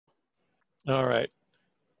All right.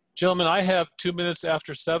 Gentlemen, I have 2 minutes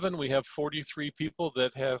after 7. We have 43 people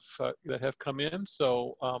that have come in.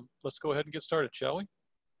 So let's go ahead and get started, shall we?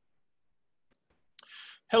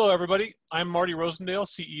 Hello, everybody. I'm Marty Rosendale,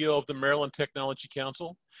 CEO of the Maryland Technology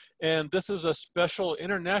Council, and this is a special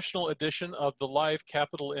international edition of the live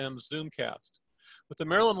CapitalM ZoomCast. With the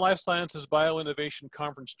Maryland Life Sciences Bioinnovation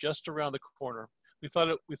Conference just around the corner, we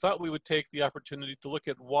thought we would take the opportunity to look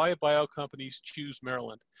at why bio companies choose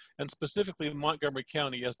Maryland, and specifically Montgomery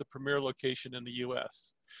County as the premier location in the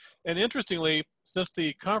U.S. And interestingly, since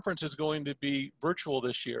the conference is going to be virtual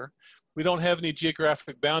this year, we don't have any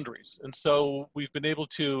geographic boundaries. And so we've been able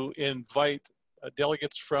to invite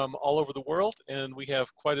delegates from all over the world, and we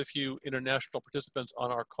have quite a few international participants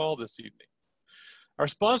on our call this evening. Our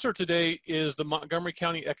sponsor today is the Montgomery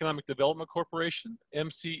County Economic Development Corporation.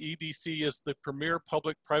 MCEDC is the premier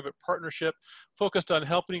public-private partnership focused on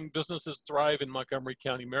helping businesses thrive in Montgomery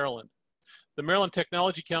County, Maryland. The Maryland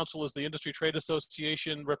Technology Council is the industry trade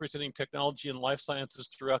association representing technology and life sciences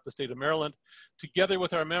throughout the state of Maryland. Together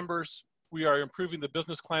with our members, we are improving the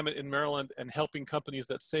business climate in Maryland and helping companies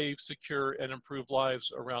that save, secure, and improve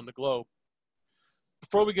lives around the globe.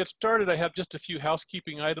 Before we get started, I have just a few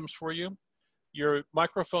housekeeping items for you. Your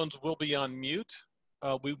microphones will be on mute.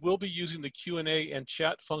 We will be using the Q&A and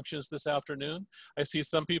chat functions this afternoon. I see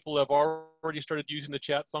some people have already started using the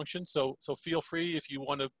chat function, so feel free if you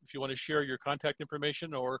want to share your contact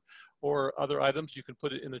information or other items, you can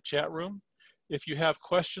put it in the chat room. If you have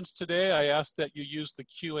questions today, I ask that you use the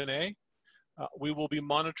Q&A. We will be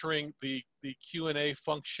monitoring the Q&A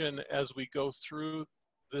function as we go through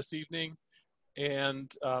this evening, and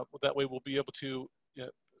that way we'll be able to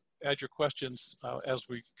add your questions as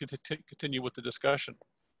we continue with the discussion.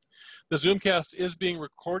 The Zoomcast is being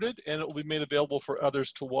recorded and it will be made available for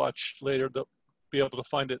others to watch later. They'll be able to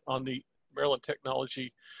find it on the Maryland Tech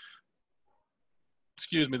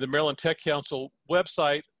Council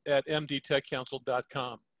website at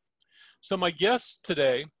mdtechcouncil.com. So my guests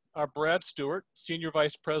today are Brad Stewart, Senior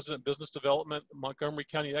Vice President, Business Development, Montgomery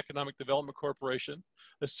County Economic Development Corporation,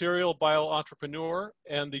 a serial bio-entrepreneur,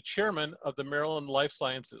 and the Chairman of the Maryland Life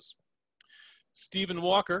Sciences. Stephen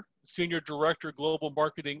Walker, Senior Director, Global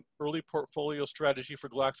Marketing, Early Portfolio Strategy for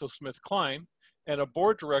GlaxoSmithKline, and a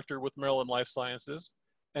Board Director with Maryland Life Sciences,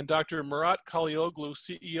 and Dr. Murat Kalayoglu,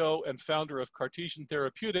 CEO and founder of Cartesian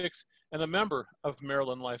Therapeutics, and a member of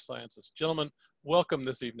Maryland Life Sciences. Gentlemen, welcome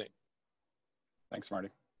this evening. Thanks, Marty.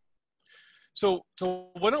 So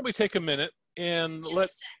why don't we take a minute and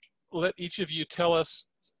let each of you tell us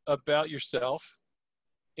about yourself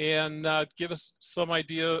and give us some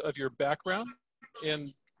idea of your background and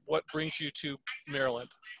what brings you to Maryland.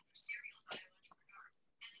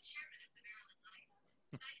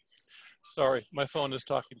 Sorry, my phone is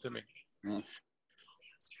talking to me.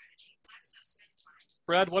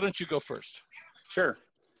 Brad, why don't you go first? Sure.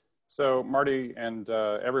 So Marty and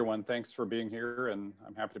everyone, thanks for being here, and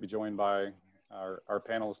I'm happy to be joined by our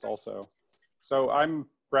panelists also. So I'm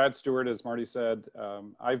Brad Stewart, as Marty said.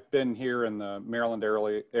 I've been here in the Maryland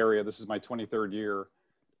area. This is my 23rd year.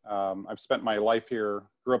 I've spent my life here,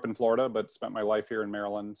 grew up in Florida, but spent my life here in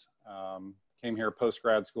Maryland. Came here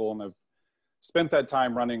post-grad school and have spent that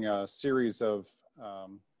time running a series of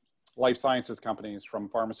life sciences companies, from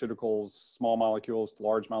pharmaceuticals, small molecules to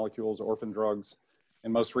large molecules, orphan drugs,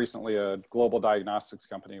 and most recently a global diagnostics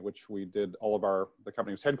company, which we did the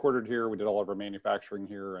company was headquartered here. We did all of our manufacturing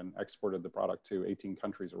here and exported the product to 18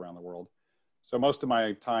 countries around the world. So most of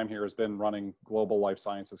my time here has been running global life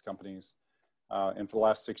sciences companies. And for the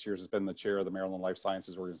last 6 years has been the chair of the Maryland Life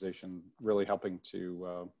Sciences Organization, really helping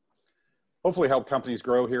to hopefully help companies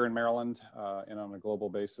grow here in Maryland and on a global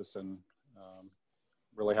basis, and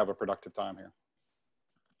really have a productive time here.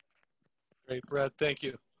 Great, Brad, thank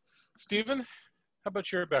you. Stephen? How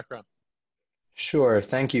about your background? Sure.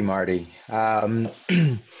 Thank you, Marty. Good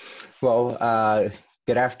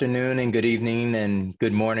afternoon and good evening and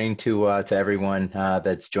good morning to everyone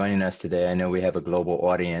that's joining us today. I know we have a global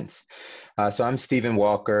audience. So I'm Stephen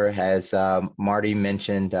Walker. As Marty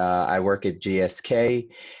mentioned, I work at GSK,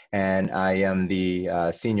 and I am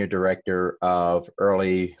the Senior Director of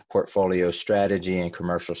Early Portfolio Strategy and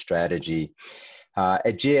Commercial Strategy.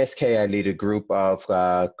 At GSK, I lead a group of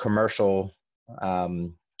commercial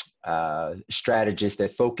strategists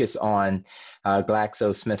that focus on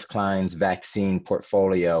GlaxoSmithKline's vaccine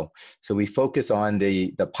portfolio. So we focus on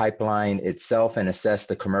the pipeline itself and assess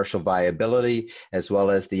the commercial viability as well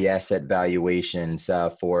as the asset valuations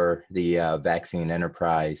for the vaccine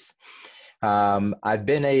enterprise. I've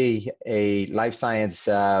been a life science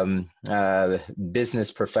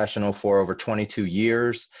business professional for over 22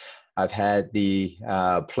 years. I've had the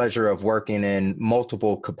pleasure of working in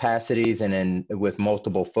multiple capacities and with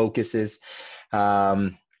multiple focuses.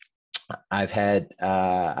 I've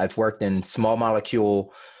worked in small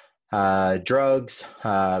molecule drugs,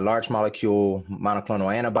 large molecule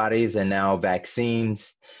monoclonal antibodies, and now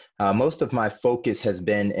vaccines. Most of my focus has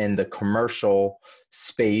been in the commercial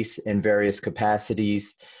space in various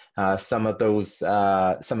capacities. Some of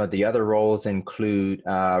the other roles include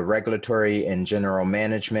regulatory and general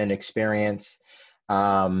management experience.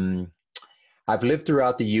 I've lived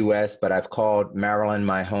throughout the U.S., but I've called Maryland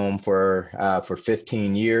my home for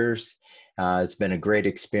 15 years. It's been a great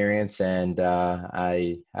experience, and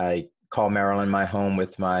I call Maryland my home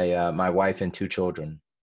with my wife and 2 children.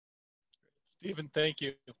 Stephen, thank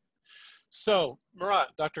you. So, Murat,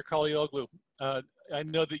 Dr. Kalayoglu, I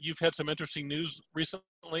know that you've had some interesting news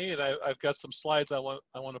recently, and I've got some slides I want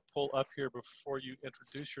to pull up here before you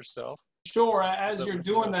introduce yourself. Sure. As you're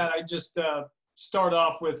doing that, I just start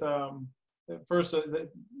off with first a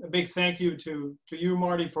big thank you to you,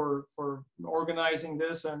 Marty, for organizing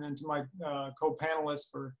this, and to my co-panelists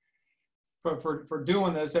for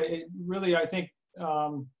doing this. It really, I think,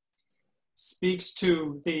 speaks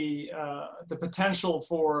to the potential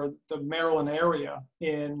for the Maryland area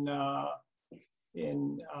in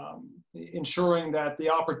ensuring that the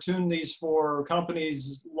opportunities for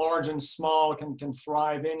companies large and small can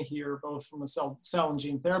thrive in here, both from a cell and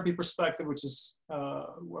gene therapy perspective, which is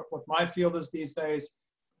what my field is these days,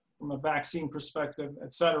 from a vaccine perspective,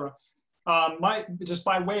 et cetera. Just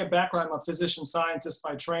by way of background, I'm a physician scientist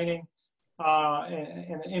by training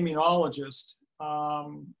and an immunologist,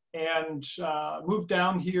 and moved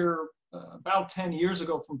down here about 10 years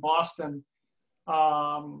ago from Boston,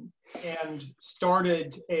 and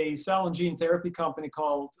started a cell and gene therapy company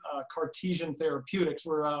called Cartesian Therapeutics.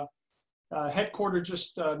 We're headquartered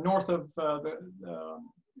just north of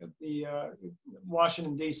the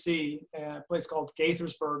Washington, D.C., a place called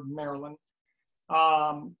Gaithersburg, Maryland.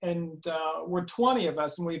 And we're 20 of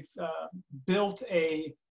us, and we've built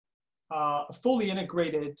a fully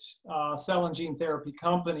integrated cell and gene therapy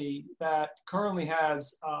company that currently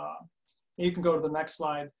has, you can go to the next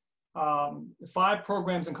slide, 5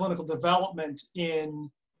 programs in clinical development in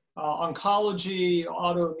oncology,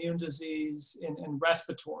 autoimmune disease, and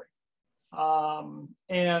respiratory.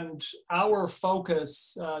 And our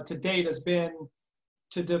focus to date has been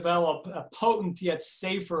to develop potent yet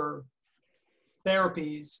safer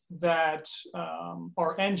therapies that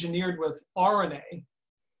are engineered with RNA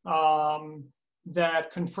that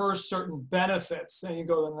confers certain benefits. And you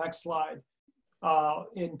go to the next slide.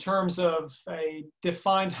 In terms of a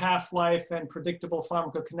defined half-life and predictable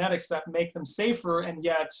pharmacokinetics that make them safer and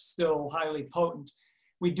yet still highly potent.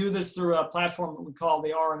 We do this through a platform that we call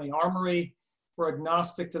the RNA Armory. We're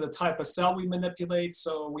agnostic to the type of cell we manipulate.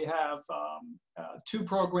 So we have 2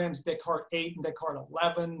 programs, Descartes 8 and Descartes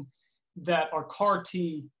 11, that are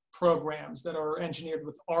CAR-T programs that are engineered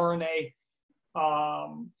with RNA.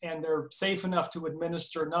 And they're safe enough to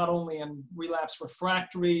administer not only in relapse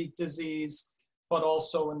refractory disease, but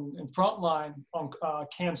also in frontline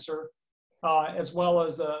cancer, as well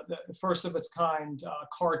as the first of its kind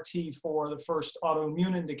CAR-T for the first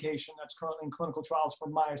autoimmune indication that's currently in clinical trials for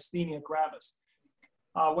myasthenia gravis.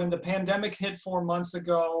 When the pandemic hit 4 months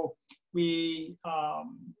ago, we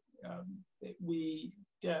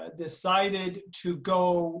decided to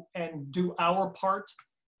go and do our part.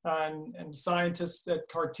 And scientists at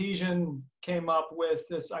Cartesian came up with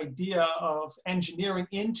this idea of engineering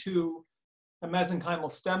into a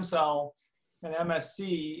mesenchymal stem cell, an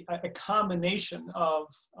MSC, a combination of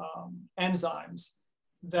enzymes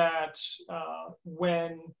that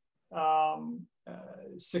when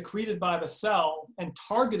secreted by the cell and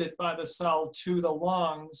targeted by the cell to the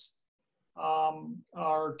lungs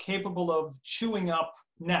are capable of chewing up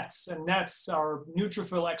nets. And nets are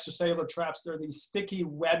neutrophil extracellular traps. They're these sticky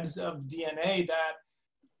webs of DNA that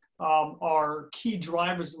are key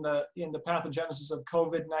drivers in the pathogenesis of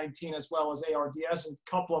COVID-19 as well as ARDS. And a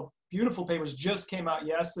couple of beautiful papers just came out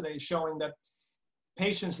yesterday showing that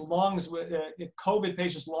patients' lungs, COVID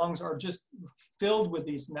patients' lungs are just filled with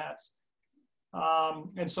these nets.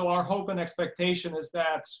 And so our hope and expectation is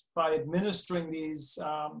that by administering these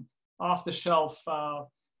off-the-shelf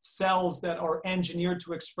cells that are engineered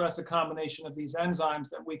to express a combination of these enzymes,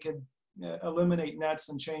 that we could eliminate nets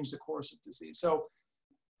and change the course of disease. So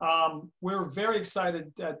we're very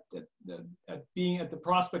excited at being at the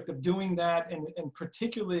prospect of doing that, and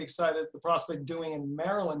particularly excited at the prospect of doing in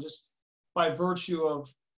Maryland, just by virtue of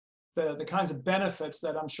the kinds of benefits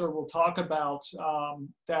that I'm sure we'll talk about,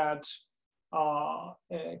 that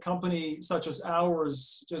a company such as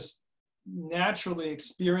ours just naturally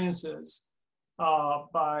experiences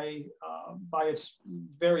by its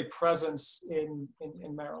very presence in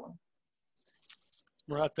Maryland.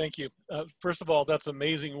 Murat, thank you. First of all, that's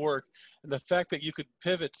amazing work. And the fact that you could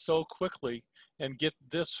pivot so quickly and get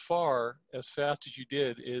this far as fast as you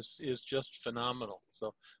did is just phenomenal.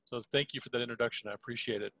 So thank you for that introduction. I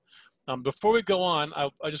appreciate it. Before we go on,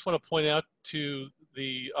 I just want to point out to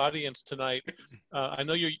the audience tonight, I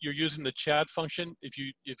know you're using the chat function.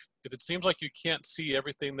 If it seems like you can't see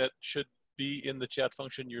everything that should be in the chat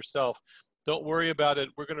function yourself, don't worry about it.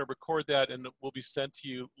 We're going to record that and it will be sent to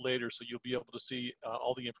you later, so you'll be able to see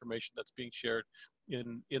all the information that's being shared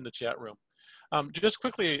in the chat room. Just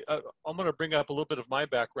quickly, I'm going to bring up a little bit of my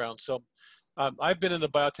background. So I've been in the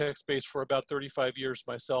biotech space for about 35 years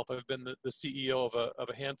myself. I've been the CEO of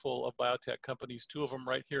a handful of biotech companies, 2 of them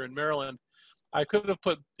right here in Maryland. I could have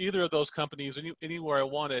put either of those companies anywhere I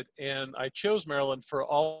wanted, and I chose Maryland for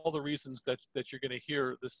all the reasons that you're going to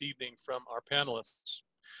hear this evening from our panelists.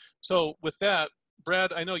 So with that,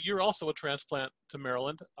 Brad, I know you're also a transplant to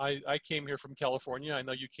Maryland. I came here from California. I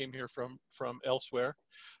know you came here from elsewhere.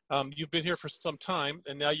 You've been here for some time,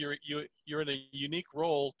 and now you're in a unique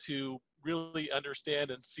role to really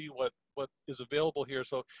understand and see what is available here.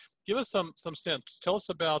 So give us some sense. Tell us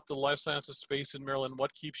about the life sciences space in Maryland,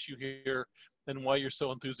 what keeps you here, and why you're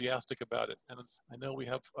so enthusiastic about it. And I know we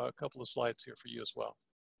have a couple of slides here for you as well.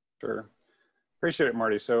 Sure. Appreciate it,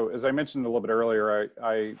 Marty. So as I mentioned a little bit earlier,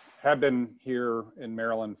 I have been here in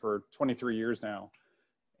Maryland for 23 years now,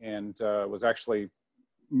 and was actually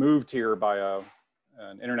moved here by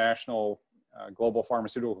an international global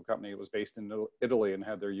pharmaceutical company. It was based in Italy and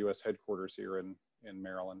had their US headquarters here in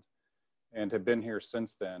Maryland, and have been here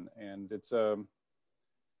since then. And it's a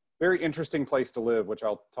very interesting place to live, which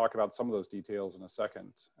I'll talk about some of those details in a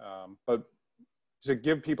second. But to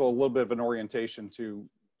give people a little bit of an orientation to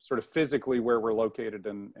sort of physically where we're located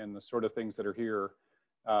and the sort of things that are here.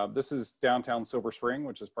 This is downtown Silver Spring,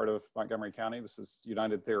 which is part of Montgomery County. This is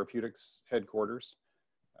United Therapeutics headquarters.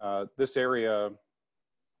 This area,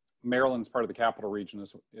 Maryland's part of the capital region,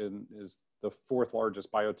 is the 4th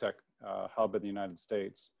largest biotech hub in the United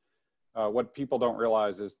States. What people don't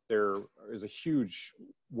realize is there is a huge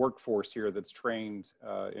workforce here that's trained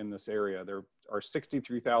in this area. There are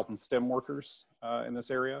 63,000 STEM workers in this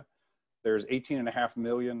area. There's 18.5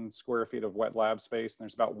 million square feet of wet lab space, and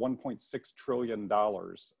there's about $1.6 trillion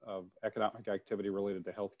of economic activity related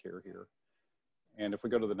to healthcare here. And if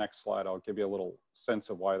we go to the next slide, I'll give you a little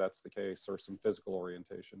sense of why that's the case, or some physical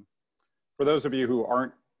orientation. For those of you who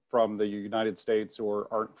aren't from the United States or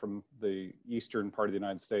aren't from the eastern part of the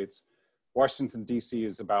United States, Washington, D.C.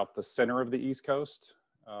 is about the center of the East Coast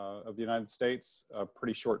of the United States. A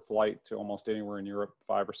pretty short flight to almost anywhere in Europe,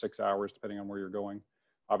 5 or 6 hours, depending on where you're going.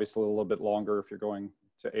 Obviously a little bit longer if you're going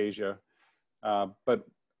to Asia. But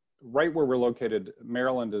right where we're located,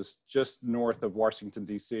 Maryland is just north of Washington,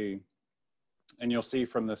 D.C. And you'll see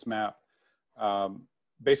from this map,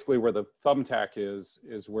 basically where the thumbtack is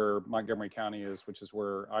where Montgomery County is, which is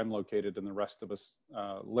where I'm located and the rest of us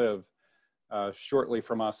live. Shortly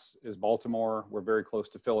from us is Baltimore. We're very close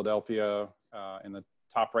to Philadelphia. In the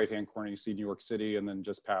top right-hand corner, you see New York City, and then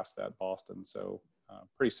just past that, Boston. So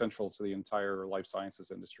pretty central to the entire life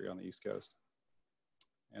sciences industry on the East Coast.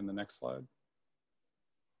 And the next slide.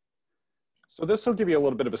 So this will give you a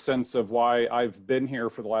little bit of a sense of why I've been here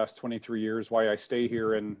for the last 23 years, why I stay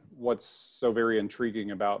here, and what's so very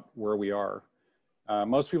intriguing about where we are.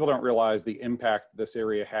 Most people don't realize the impact this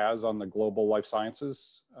area has on the global life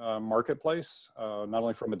sciences marketplace, not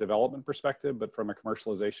only from a development perspective, but from a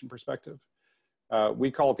commercialization perspective.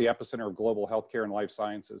 We call it the epicenter of global healthcare and life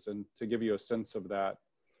sciences. And to give you a sense of that,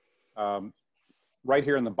 right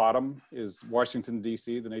here in the bottom is Washington,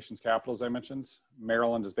 D.C., the nation's capital, as I mentioned.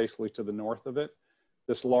 Maryland is basically to the north of it.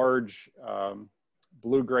 This large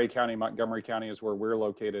blue-gray county, Montgomery County, is where we're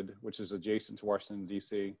located, which is adjacent to Washington,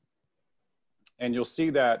 D.C. And you'll see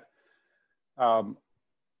that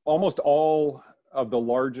almost all of the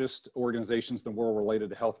largest organizations in the world related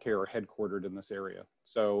to healthcare are headquartered in this area.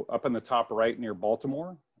 So up in the top right near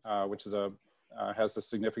Baltimore, which is has a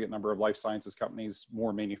significant number of life sciences companies,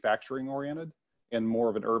 more manufacturing oriented and more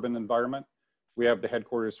of an urban environment. We have the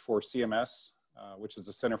headquarters for CMS, which is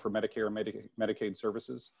the Center for Medicare and Medicaid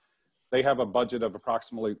Services. They have a budget of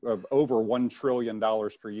approximately over $1 trillion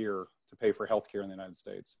per year to pay for healthcare in the United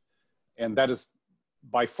States. And that is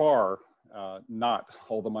by far not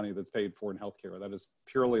all the money that's paid for in healthcare. That is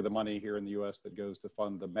purely the money here in the US that goes to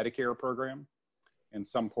fund the Medicare program and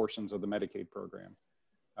some portions of the Medicaid program.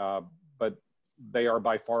 But they are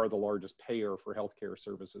by far the largest payer for healthcare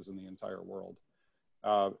services in the entire world.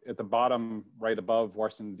 At the bottom, right above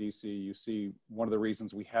Washington, D.C., you see one of the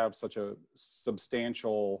reasons we have such a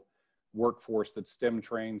substantial workforce that's STEM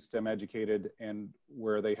trained, STEM educated, and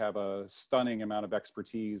where they have a stunning amount of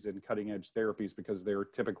expertise in cutting edge therapies because they're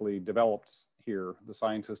typically developed here. The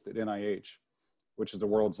scientists at NIH, which is the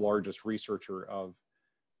world's largest researcher of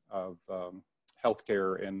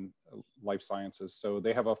healthcare and life sciences. So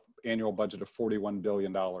they have an annual budget of $41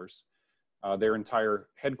 billion. Their entire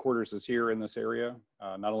headquarters is here in this area,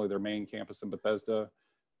 not only their main campus in Bethesda,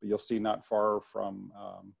 but you'll see not far from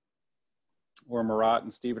where Murat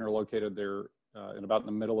and Stephen are located. They're in about in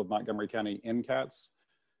the middle of Montgomery County, NCATS,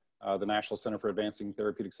 the National Center for Advancing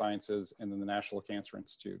Therapeutic Sciences, and then the National Cancer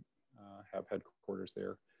Institute have headquarters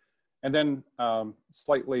there. And then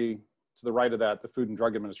slightly to the right of that, the Food and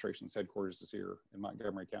Drug Administration's headquarters is here in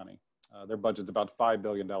Montgomery County. Their budget's about $5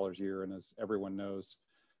 billion a year, and as everyone knows,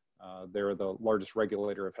 they're the largest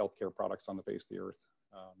regulator of healthcare products on the face of the earth.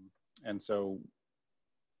 And so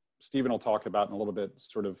Stephen will talk about in a little bit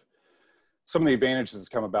sort of some of the advantages that's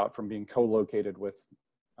come about from being co-located with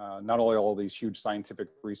not only all these huge scientific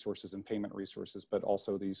resources and payment resources, but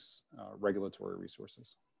also these regulatory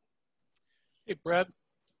resources. Hey, Brad,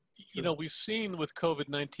 you know, we've seen with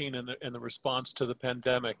COVID-19 and the response to the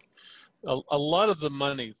pandemic, a lot of the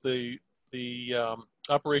money, the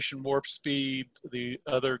Operation Warp Speed, the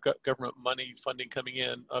other government money funding coming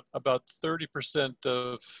in, about 30%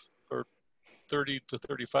 of, or 30 to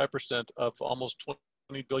 35% of almost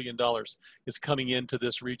 $20 billion is coming into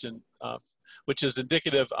this region, which is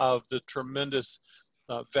indicative of the tremendous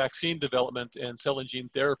vaccine development and cell and gene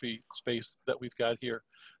therapy space that we've got here.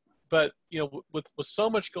 But, you know, with so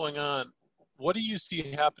much going on, what do you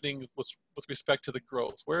see happening with respect to the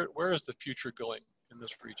growth? Where is the future going in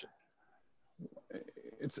this region?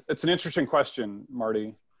 It's an interesting question,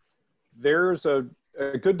 Marty. There's a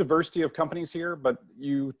good diversity of companies here, but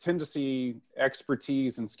you tend to see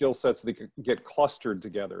expertise and skill sets that get clustered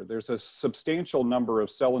together. There's a substantial number of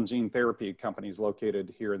cell and gene therapy companies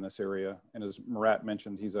located here in this area. And as Murat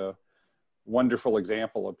mentioned, he's a wonderful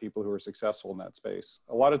example of people who are successful in that space.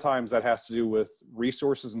 A lot of times that has to do with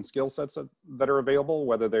resources and skill sets that are available,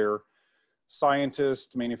 whether they're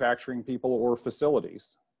scientists, manufacturing people, or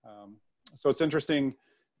facilities. So it's interesting,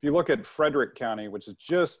 if you look at Frederick County, which is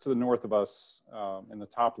just to the north of us, in the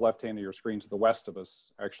top left-hand of your screen, to the west of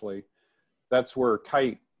us, actually, that's where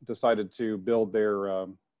Kite decided to build their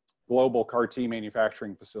global CAR-T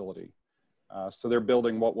manufacturing facility. So they're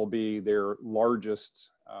building what will be their largest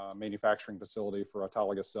manufacturing facility for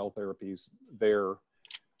autologous cell therapies there,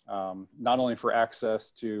 not only for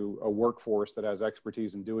access to a workforce that has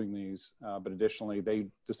expertise in doing these, but additionally, they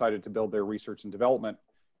decided to build their research and development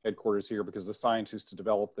headquarters here because the scientists to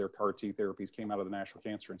develop their CAR-T therapies came out of the National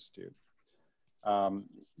Cancer Institute.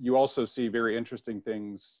 You also see very interesting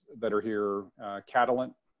things that are here.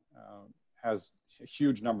 CapitalM has a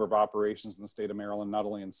huge number of operations in the state of Maryland, not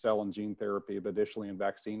only in cell and gene therapy, but additionally in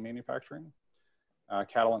vaccine manufacturing.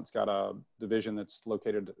 CapitalM's got a division that's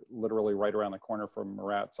located literally right around the corner from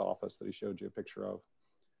Murat's office that he showed you a picture of.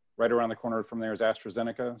 Right around the corner from there is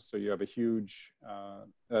AstraZeneca. So you have a huge,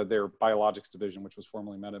 their biologics division, which was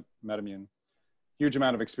formerly MedImmune. Huge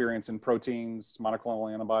amount of experience in proteins,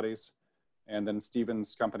 monoclonal antibodies. And then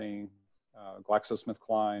Stephen's company,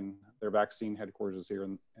 GlaxoSmithKline, their vaccine headquarters here.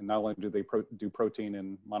 And not only do they do protein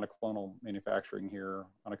and monoclonal manufacturing here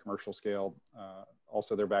on a commercial scale,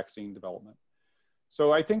 also their vaccine development.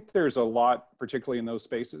 So I think there's a lot, particularly in those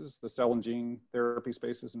spaces, the cell and gene therapy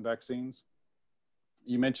spaces and vaccines.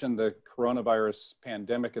 You mentioned the coronavirus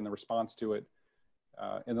pandemic and the response to it.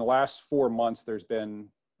 In the last 4 months, there's been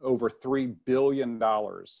over $3 billion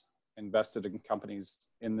invested in companies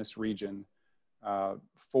in this region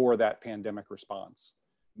for that pandemic response.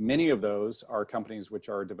 Many of those are companies which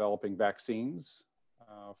are developing vaccines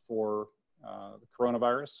for the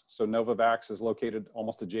coronavirus. So Novavax is located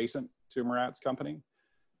almost adjacent to Murat's company.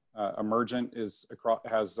 Emergent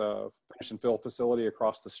has a finish and fill facility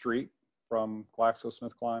across the street from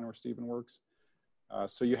GlaxoSmithKline, where Stephen works.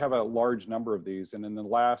 So you have a large number of these. And in the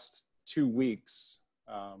last 2 weeks,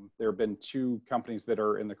 there have been 2 companies that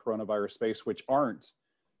are in the coronavirus space, which aren't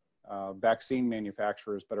vaccine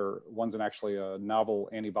manufacturers, but are one's actually a novel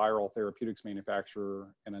antiviral therapeutics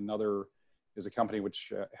manufacturer, and another is a company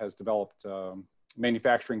which has developed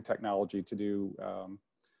manufacturing technology to do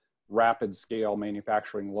rapid scale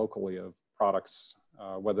manufacturing locally of products,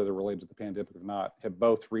 whether they're related to the pandemic or not, have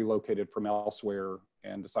both relocated from elsewhere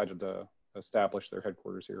and decided to establish their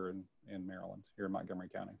headquarters here in Maryland, here in Montgomery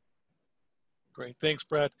County. Great, thanks,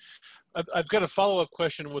 Brad. I've got a follow-up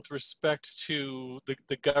question with respect to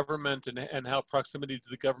the government and how proximity to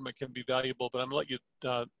the government can be valuable, but I'm going to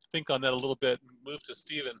let you think on that a little bit and move to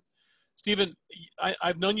Stephen. Stephen,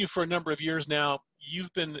 I've known you for a number of years now.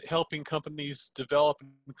 You've been helping companies develop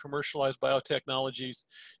and commercialize biotechnologies.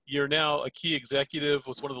 You're now a key executive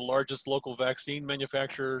with one of the largest local vaccine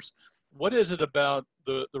manufacturers. What is it about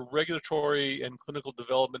the regulatory and clinical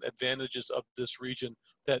development advantages of this region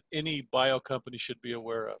that any bio company should be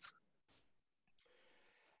aware of?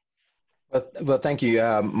 Well, thank you,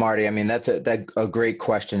 Marty. I mean, that's a great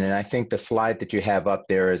question, and I think the slide that you have up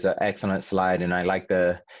there is an excellent slide, and I like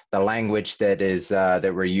the language that is that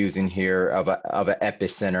we're using here of an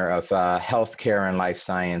epicenter of healthcare and life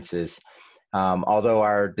sciences. Although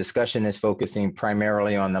our discussion is focusing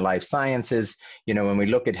primarily on the life sciences, you know, when we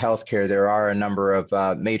look at healthcare, there are a number of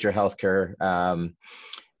major healthcare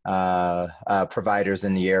providers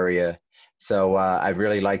in the area. So I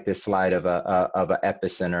really like this slide of an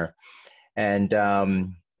epicenter. And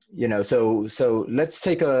you know, so let's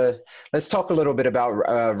talk a little bit about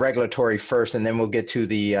regulatory first, and then we'll get to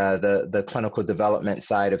the clinical development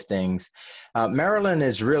side of things. Maryland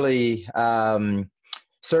is really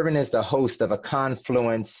serving as the host of a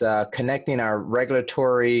confluence connecting our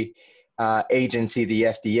regulatory agency, the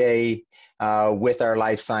FDA, with our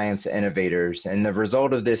life science innovators, and the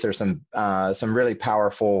result of this are some really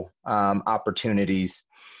powerful opportunities.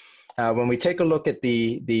 When we take a look at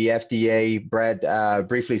the FDA, Brad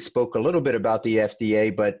briefly spoke a little bit about the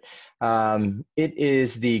FDA, but it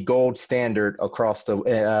is the gold standard across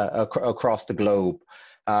the globe.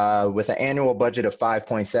 With an annual budget of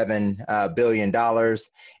 $5.7 billion,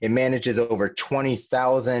 it manages over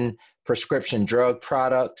 20,000 prescription drug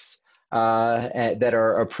products that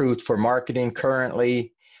are approved for marketing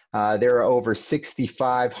currently. There are over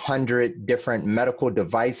 6,500 different medical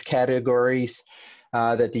device categories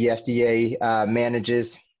that the FDA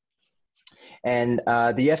manages. And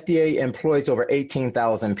the FDA employs over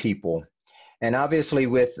 18,000 people. And obviously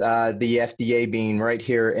with the FDA being right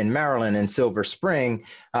here in Maryland in Silver Spring,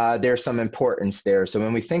 there's some importance there. So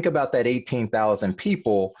when we think about that 18,000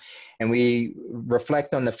 people, and we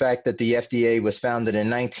reflect on the fact that the FDA was founded in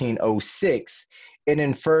 1906, it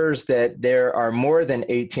infers that there are more than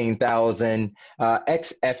 18,000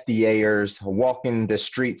 ex-FDAers walking the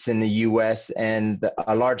streets in the US, and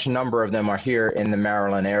a large number of them are here in the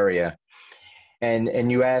Maryland area.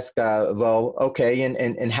 And you ask, well, okay,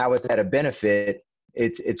 and how is that a benefit?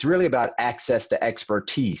 It's really about access to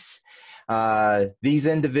expertise. These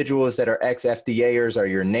individuals that are ex-FDAers are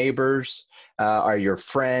your neighbors, are your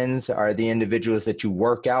friends, are the individuals that you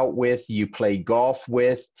work out with, you play golf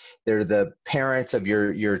with. They're the parents of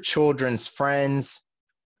your children's friends.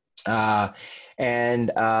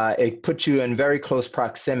 And it puts you in very close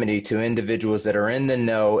proximity to individuals that are in the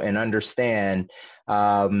know and understand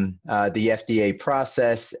the FDA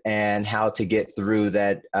process and how to get through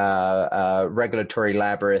that regulatory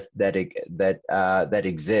labyrinth that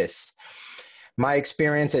exists. My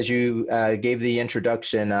experience, as you gave the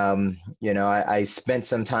introduction, you know, I spent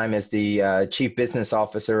some time as the chief business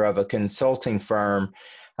officer of a consulting firm.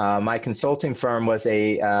 My consulting firm was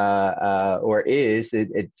it's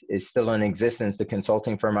still in existence, the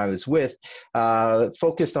consulting firm I was with,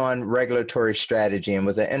 focused on regulatory strategy and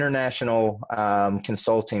was an international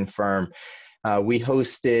consulting firm. We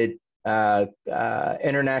hosted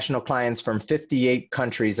international clients from 58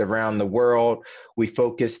 countries around the world. We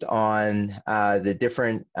focused on the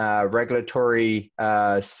different regulatory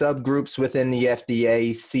subgroups within the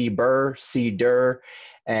FDA, CBER, CDER,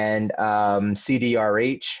 and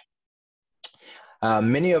CDRH.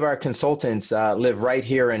 Many of our consultants live right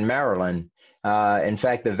here in Maryland. In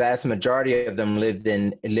fact, the vast majority of them lived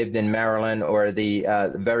in Maryland or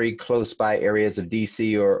the very close by areas of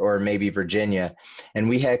DC or maybe Virginia. And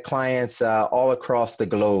we had clients all across the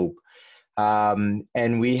globe.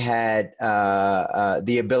 And we had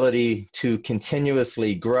the ability to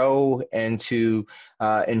continuously grow and to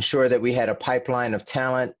ensure that we had a pipeline of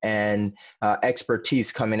talent and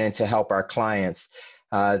expertise coming in to help our clients.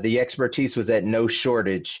 The expertise was at no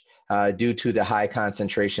shortage due to the high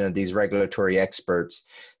concentration of these regulatory experts.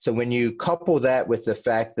 So when you couple that with the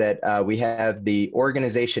fact that we have the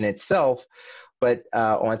organization itself, but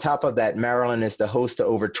on top of that, Maryland is the host to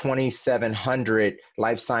over 2,700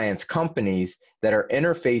 life science companies that are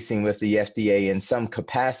interfacing with the FDA in some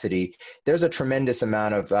capacity. There's a tremendous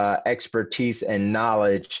amount of expertise and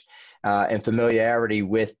knowledge and familiarity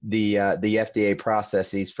with the FDA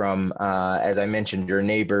processes from, as I mentioned, your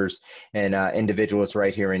neighbors and individuals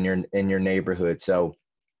right here in your neighborhood. So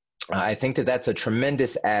I think that that's a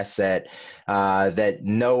tremendous asset that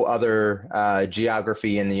no other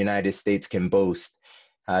geography in the United States can boast.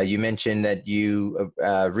 You mentioned that you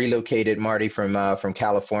relocated, Marty, from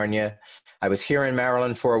California. I was here in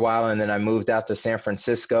Maryland for a while, and then I moved out to San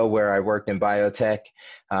Francisco, where I worked in biotech.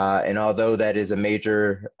 And although that is a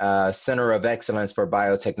major center of excellence for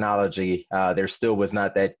biotechnology, there still was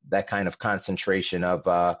not that kind of concentration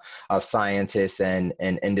of scientists and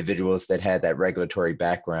individuals that had that regulatory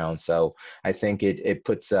background. So I think it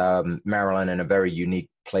puts Maryland in a very unique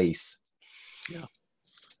place. Yeah.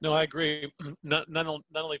 No, I agree. Not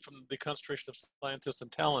only from the concentration of scientists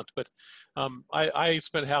and talent, but I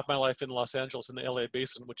spent half my life in Los Angeles in the LA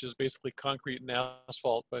basin, which is basically concrete and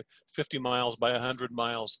asphalt by 50 miles by 100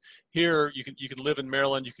 miles. Here, you can live in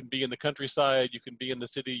Maryland, you can be in the countryside, you can be in the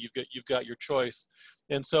city. You've got your choice,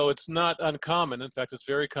 and so it's not uncommon. In fact, it's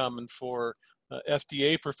very common for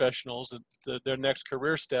FDA professionals, their next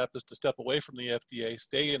career step is to step away from the FDA,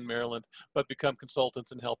 stay in Maryland, but become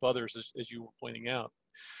consultants and help others, as you were pointing out.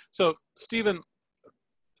 So, Stephen,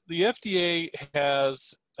 the FDA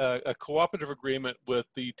has a cooperative agreement with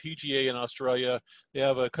the TGA in Australia. They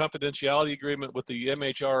have a confidentiality agreement with the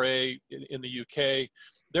MHRA in the UK.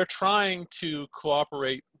 They're trying to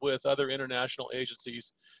cooperate with other international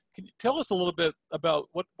agencies. Can you tell us a little bit about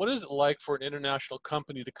what is it like for an international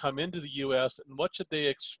company to come into the US, and what should they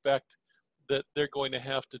expect that they're going to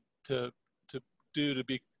have to do to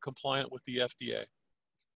be compliant with the FDA?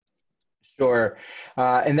 Sure.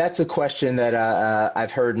 And that's a question that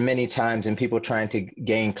I've heard many times, and people trying to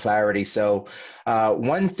gain clarity. So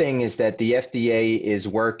one thing is that the FDA is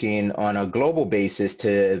working on a global basis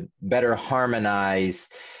to better harmonize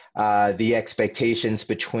the expectations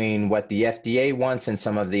between what the FDA wants and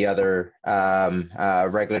some of the other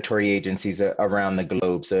regulatory agencies around the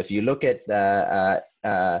globe. So if you look at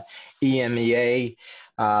EMEA,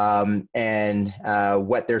 and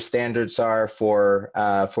what their standards are for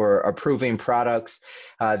approving products,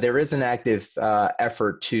 there is an active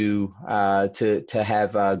effort to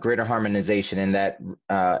have greater harmonization in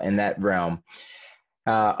that realm.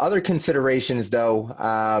 Other considerations, though,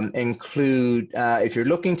 include if you're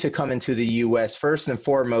looking to come into the U.S., first and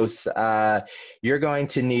foremost, you're going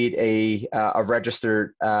to need a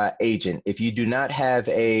registered agent. If you do not have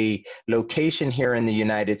a location here in the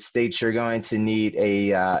United States, you're going to need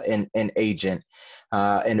an agent.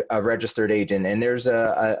 And a registered agent. And there's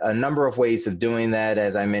a number of ways of doing that.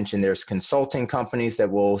 As I mentioned, there's consulting companies that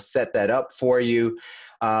will set that up for you.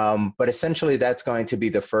 But essentially, that's going to be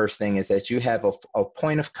the first thing, is that you have a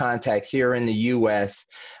point of contact here in the U.S.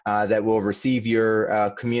 That will receive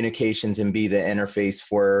your communications and be the interface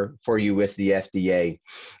for you with the FDA.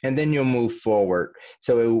 And then you'll move forward.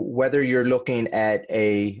 So whether you're looking at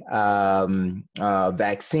a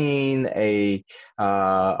vaccine, a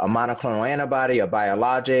monoclonal antibody, a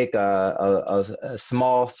biologic, a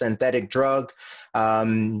small synthetic drug,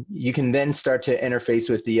 you can then start to interface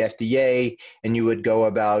with the FDA, and you would go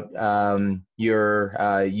about your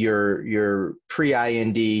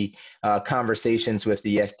pre-IND conversations with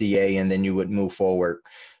the FDA, and then you would move forward.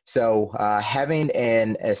 So having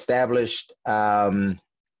an established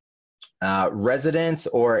residence,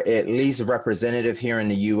 or at least representative here in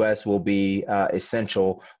the U.S., will be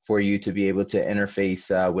essential for you to be able to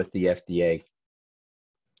interface with the FDA.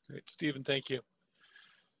 Great, Stephen, thank you.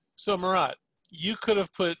 So Murat, you could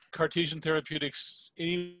have put Cartesian Therapeutics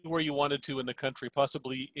anywhere you wanted to in the country,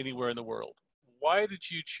 possibly anywhere in the world. Why did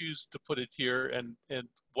you choose to put it here, and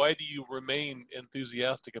why do you remain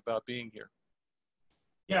enthusiastic about being here?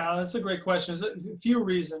 Yeah, that's a great question. There's a few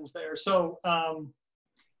reasons there. So,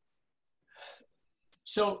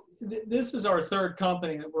 this is our third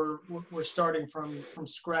company that we're starting from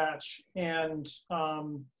scratch, and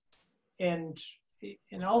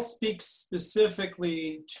I'll speak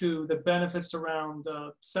specifically to the benefits around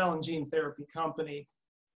the cell and gene therapy company.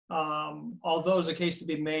 Although there's a case to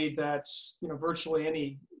be made that virtually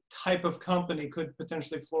any type of company could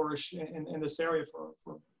potentially flourish in this area for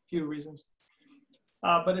a few reasons.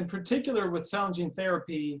 But in particular with cell and gene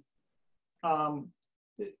therapy,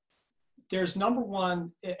 there's number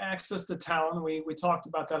one, access to talent. We talked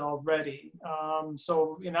about that already.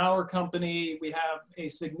 So in our company, we have a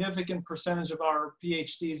significant percentage of our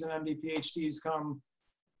PhDs and MD PhDs come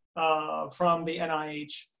from the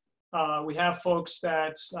NIH. We have folks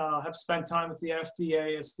that have spent time with the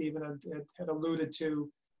FDA, as Stephen had alluded to.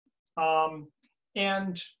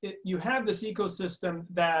 And you have this ecosystem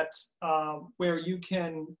that where you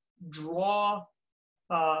can draw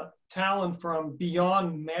talent from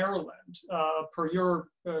beyond Maryland, per your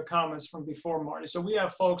comments from before, Marty. So we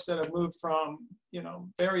have folks that have moved from,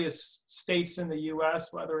 various states in the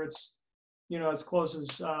U.S., whether it's, as close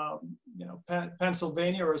as,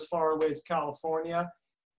 Pennsylvania or as far away as California,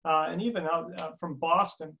 and even out from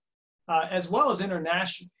Boston, as well as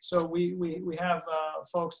internationally. So we have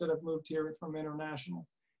folks that have moved here from international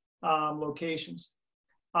locations.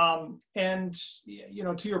 And,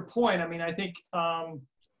 to your point, I mean, I think I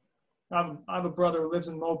have a brother who lives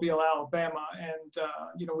in Mobile, Alabama, and,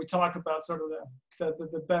 we talk about sort of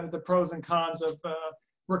the pros and cons of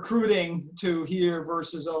recruiting to here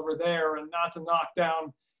versus over there, and not to knock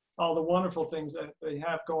down all the wonderful things that they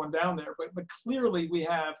have going down there. But clearly we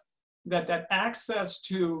have that access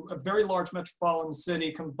to a very large metropolitan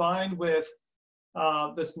city combined with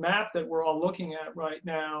this map that we're all looking at right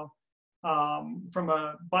now, from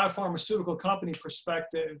a biopharmaceutical company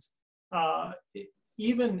perspective,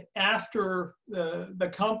 even after the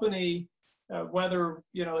company, whether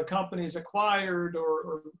the company is acquired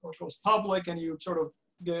or goes public, and you sort of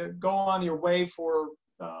go on your way for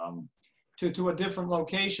to a different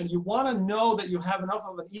location, you want to know that you have enough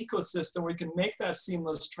of an ecosystem where you can make that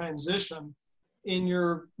seamless transition in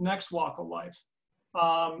your next walk of life.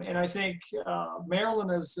 And I think Maryland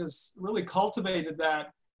has really cultivated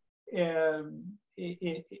that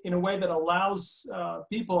in a way that allows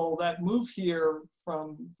people that move here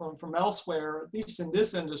from elsewhere, at least in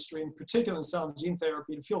this industry, in particular in cell and gene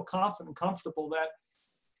therapy, to feel confident and comfortable that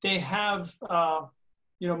they have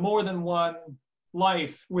more than one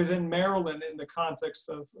life within Maryland in the context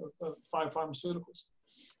of biopharmaceuticals.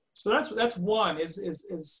 So that's one,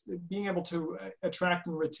 is being able to attract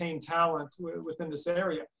and retain talent within this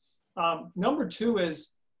area. Number two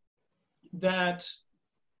is that,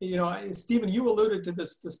 Stephen, you alluded to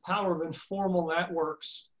this power of informal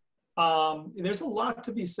networks. There's a lot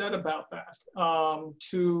to be said about that.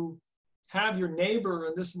 To have your neighbor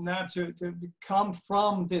and this and that to come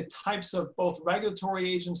from the types of both regulatory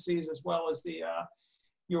agencies as well as the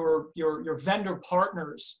your vendor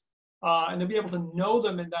partners, and to be able to know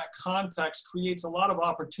them in that context creates a lot of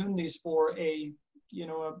opportunities for a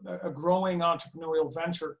growing entrepreneurial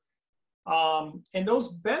venture. And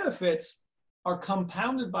those benefits are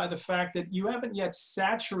compounded by the fact that you haven't yet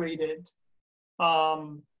saturated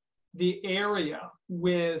the area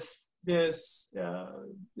with this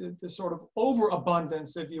sort of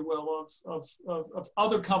overabundance, if you will, of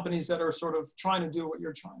other companies that are sort of trying to do what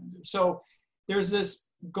you're trying to do. So there's this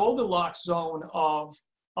Goldilocks zone of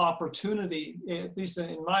opportunity, at least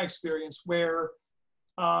in my experience, where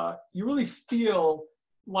you really feel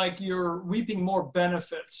like you're reaping more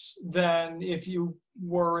benefits than if you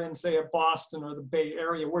were in, say, a Boston or the Bay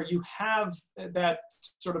Area, where you have that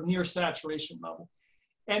sort of near saturation level.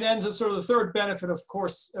 And then the sort of the third benefit, of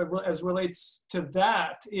course, as relates to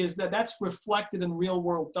that, is that that's reflected in real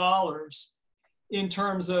world dollars in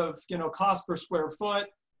terms of, cost per square foot,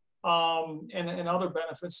 and other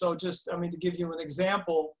benefits. So just, to give you an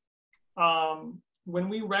example, when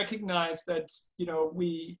we recognize that,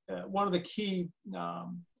 one of the key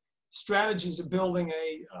strategies of building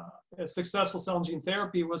a successful cell and gene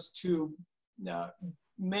therapy was to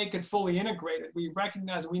make it fully integrated. We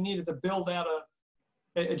recognized we needed to build out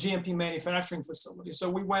a GMP manufacturing facility. So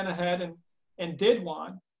we went ahead and did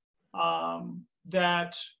one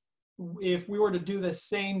that if we were to do the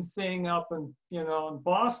same thing up in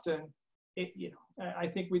Boston, I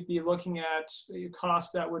think we'd be looking at a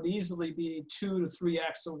cost that would easily be 2 to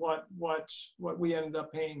 3x of what we ended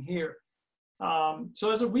up paying here. So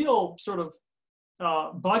there's a real sort of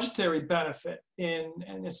budgetary benefit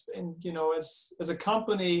as a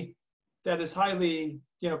company that is highly,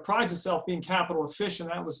 prides itself being capital efficient.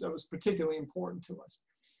 That was particularly important to us.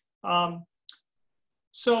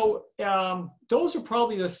 So those are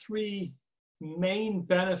probably the three main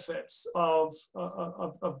benefits of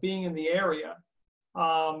being in the area.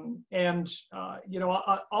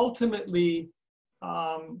 Ultimately,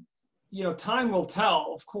 time will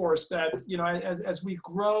tell, of course, that, as we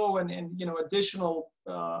grow and additional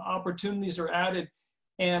opportunities are added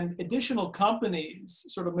and additional companies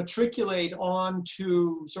sort of matriculate on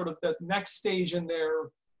to sort of the next stage in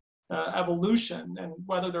their evolution, and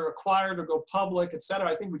whether they're acquired or go public, et cetera.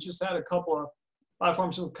 I think we just had a couple of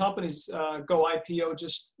biopharmaceutical companies go IPO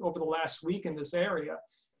just over the last week in this area.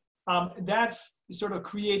 That sort of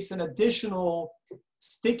creates an additional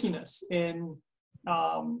stickiness in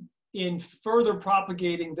further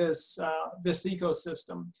propagating this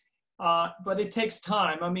ecosystem. But it takes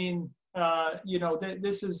time.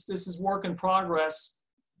 This is work in progress,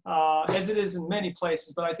 as it is in many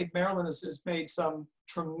places. But I think Maryland has made some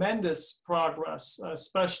tremendous progress,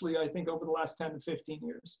 especially I think over the last 10 to 15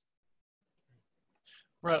 years.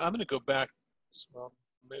 Right, I'm going to go back. Well,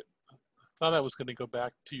 I thought I was going to go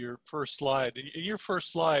back to your first slide. In your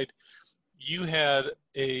first slide, you had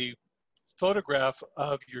a photograph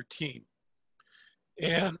of your team,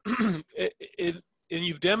 and and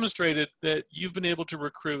you've demonstrated that you've been able to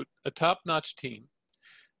recruit a top-notch team.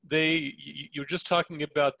 You're just talking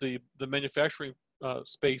about the manufacturing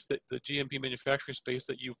space, that the GMP manufacturing space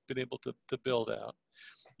that you've been able to build out.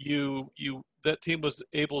 That team was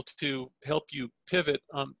able to help you pivot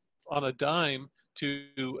on a dime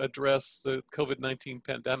to address the COVID-19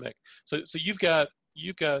 pandemic. So you've got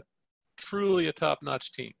truly a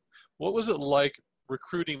top-notch team. What was it like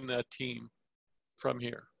recruiting that team from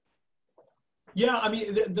here? Yeah, I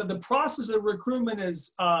mean, the process of recruitment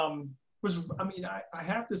is was, I mean, I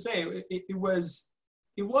have to say it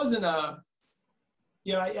wasn't a,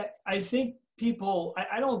 you know, I think people,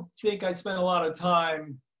 I don't think I spent a lot of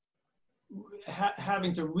time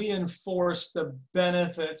having to reinforce the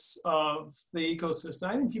benefits of the ecosystem.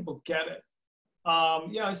 I think people get it.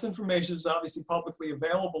 Yeah, this information is obviously publicly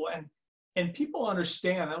available, and people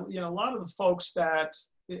understand. You know, a lot of the folks that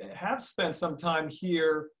have spent some time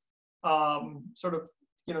here sort of,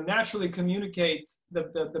 you know, naturally communicate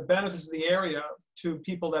the benefits of the area to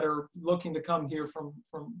people that are looking to come here from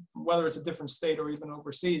whether it's a different state or even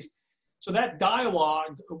overseas. So that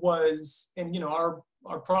dialogue was, and you know,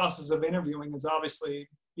 our process of interviewing is obviously,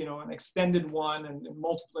 you know, an extended one and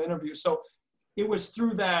multiple interviews. So it was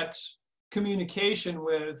through that communication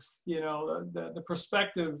with, you know, the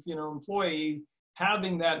prospective, you know, employee,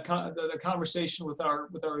 having that the conversation with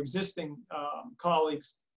our existing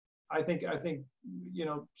colleagues, I think you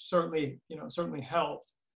know, certainly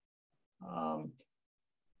helped.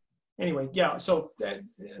 Anyway, yeah. So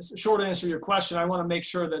short answer to your question, I want to make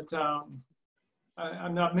sure that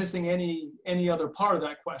I'm not missing any other part of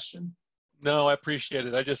that question. No, I appreciate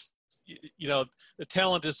it. I just, you know, the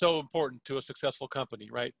talent is so important to a successful company,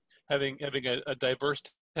 right? Having a diverse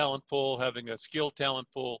talent pool, having a skilled talent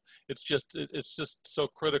pool, it's just so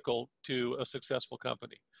critical to a successful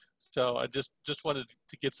company. So I just wanted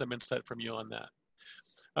to get some insight from you on that.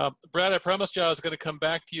 Brad, I promised you I was going to come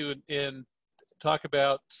back to you and talk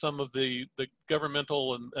about some of the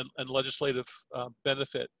governmental and legislative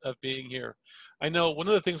benefit of being here. I know one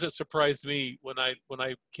of the things that surprised me when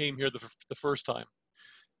I came here the first time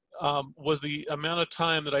was the amount of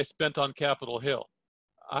time that I spent on Capitol Hill.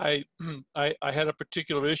 I had a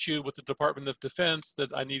particular issue with the Department of Defense that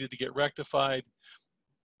I needed to get rectified.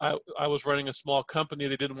 I was running a small company.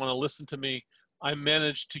 They didn't want to listen to me. I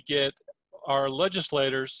managed to get our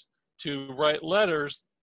legislators to write letters.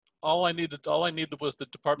 All I needed was the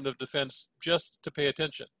Department of Defense just to pay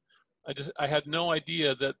attention. I had no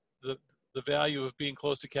idea that the value of being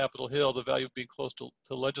close to Capitol Hill, the value of being close to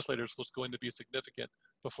legislators was going to be significant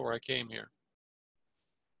before I came here.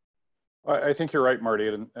 I think you're right, Marty.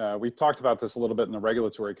 And we talked about this a little bit in the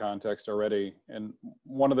regulatory context already. And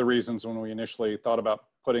one of the reasons when we initially thought about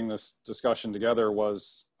putting this discussion together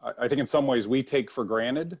was, I think in some ways we take for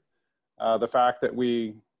granted the fact that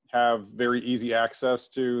we have very easy access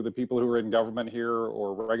to the people who are in government here,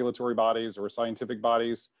 or regulatory bodies or scientific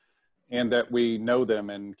bodies, and that we know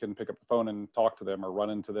them and can pick up the phone and talk to them or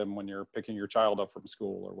run into them when you're picking your child up from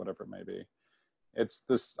school or whatever it may be. It's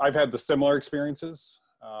this, I've had the similar experiences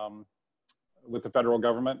with the federal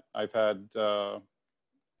government. I've had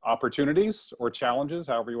opportunities or challenges,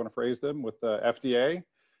 however you want to phrase them, with the FDA,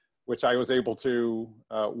 which I was able to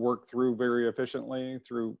work through very efficiently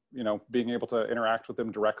through, you know, being able to interact with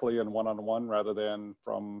them directly and one-on-one rather than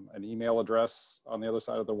from an email address on the other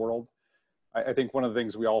side of the world. I think one of the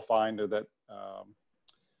things we all find are that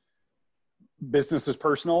business is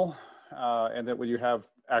personal, and that when you have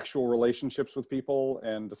actual relationships with people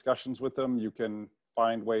and discussions with them, you can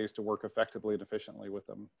find ways to work effectively and efficiently with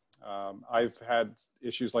them. I've had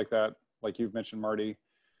issues like that, like you've mentioned, Marty.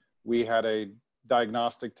 We had a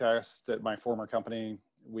diagnostic test at my former company.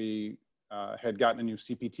 We had gotten a new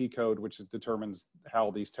CPT code, which determines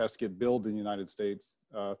how these tests get billed in the United States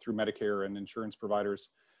through Medicare and insurance providers.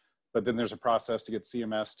 But then there's a process to get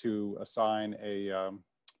CMS to assign a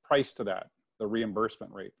price to that, the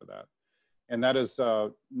reimbursement rate for that. And that is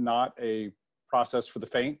not a process for the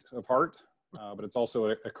faint of heart, but it's also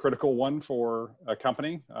a critical one for a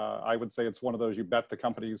company. I would say it's one of those you bet the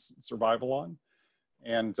company's survival on.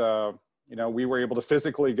 And you know, we were able to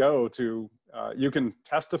physically go to, you can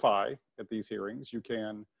testify at these hearings, you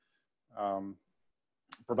can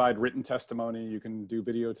provide written testimony, you can do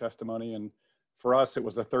video testimony. And for us, it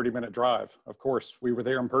was a 30-minute drive. Of course, we were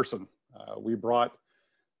there in person. We brought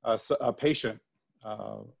a patient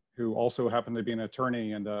who also happened to be an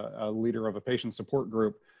attorney and a leader of a patient support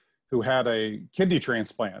group, who had a kidney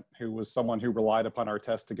transplant, who was someone who relied upon our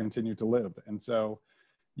test to continue to live. And so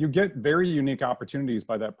you get very unique opportunities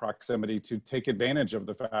by that proximity to take advantage of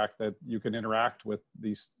the fact that you can interact with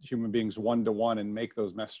these human beings one-to-one and make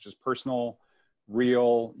those messages personal,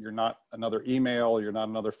 real. You're not another email, you're not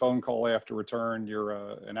another phone call they have to return, you're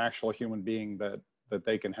an actual human being that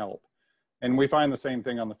they can help. And we find the same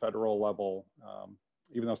thing on the federal level.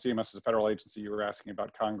 Even though CMS is a federal agency, you were asking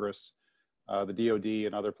about Congress, the DOD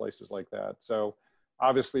and other places like that. So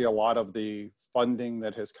obviously a lot of the funding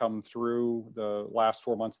that has come through the last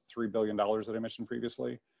 4 months, the $3 billion that I mentioned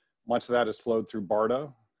previously, much of that has flowed through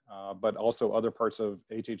BARDA, but also other parts of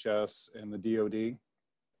HHS and the DOD.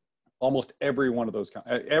 Almost every one of those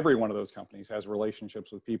companies has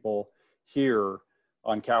relationships with people here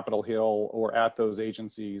on Capitol Hill or at those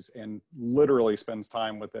agencies, and literally spends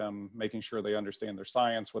time with them, making sure they understand their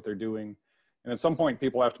science, what they're doing. And at some point,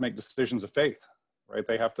 people have to make decisions of faith, right?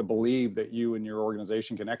 They have to believe that you and your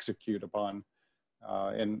organization can execute upon,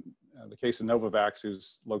 in the case of Novavax,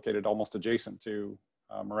 who's located almost adjacent to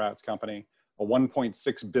Murat's company, a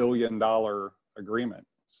 $1.6 billion agreement.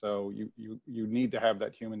 So you need to have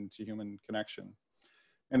that human-to-human connection.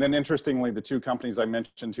 And then interestingly, the two companies I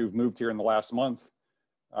mentioned who've moved here in the last month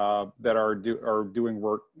that are doing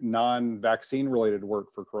work, non-vaccine related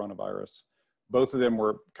work for coronavirus, both of them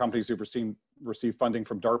were companies who've received funding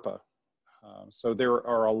from DARPA. So there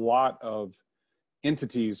are a lot of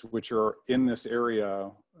entities which are in this area,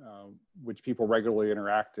 which people regularly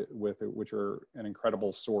interact with, which are an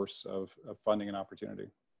incredible source of funding and opportunity.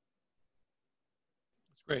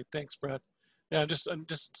 That's great, thanks, Brad. Yeah, I'm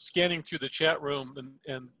just scanning through the chat room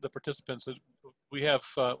and the participants. We have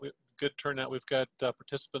good turnout. We've got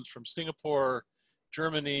participants from Singapore,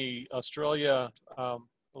 Germany, Australia,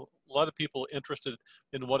 a lot of people interested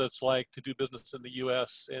in what it's like to do business in the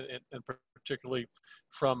US and particularly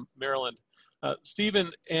from Maryland. Stephen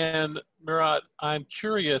and Murat, I'm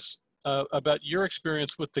curious about your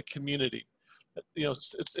experience with the community. You know,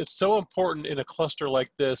 it's so important in a cluster like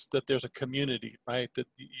this that there's a community, right? That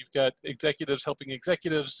you've got executives helping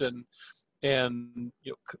executives and you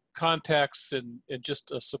know, contacts and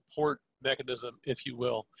just a support mechanism, if you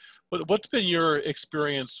will. But what's been your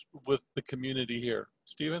experience with the community here,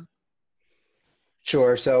 Stephen?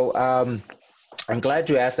 Sure. So I'm glad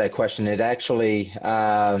you asked that question. It actually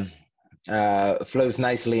flows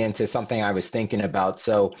nicely into something I was thinking about.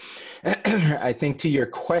 So I think to your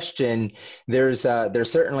question, there's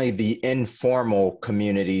certainly the informal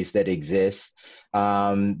communities that exist.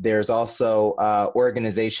 There's also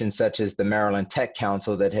organizations such as the Maryland Tech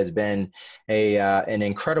Council that has been an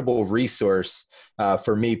incredible resource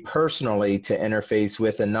for me personally to interface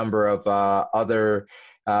with a number of other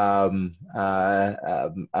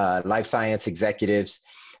life science executives.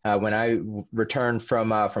 When I returned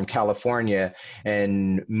from California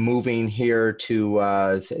and moving here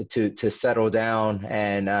to settle down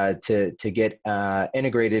and to get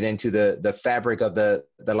integrated into the fabric of the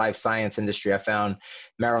life science industry, I found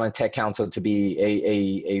Maryland Tech Council to be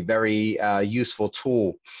a very useful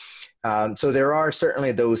tool. So there are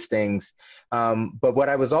certainly those things. But what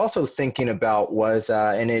I was also thinking about was,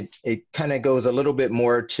 and it kind of goes a little bit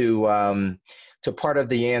more to part of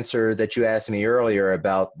the answer that you asked me earlier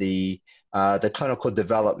about the clinical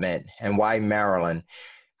development and why Maryland.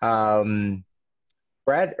 Brad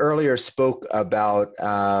earlier spoke about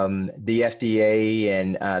the FDA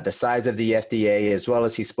and the size of the FDA, as well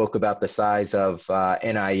as he spoke about the size of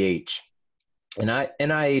NIH. And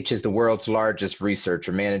NIH is the world's largest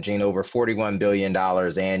researcher, managing over $41 billion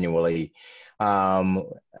annually.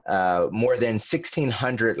 More than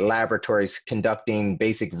 1,600 laboratories conducting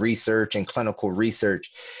basic research and clinical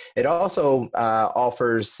research. It also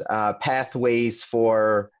offers pathways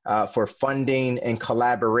for funding and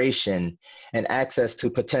collaboration and access to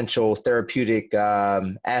potential therapeutic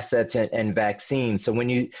assets and vaccines. So when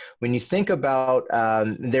you think about,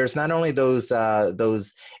 there's not only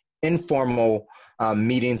those informal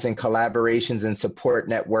meetings and collaborations and support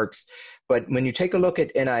networks, but when you take a look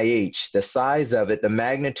at NIH, the size of it, the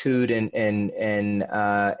magnitude and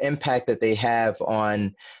impact that they have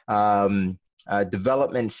on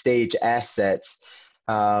development stage assets,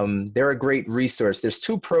 they're a great resource. There's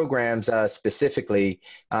two programs specifically.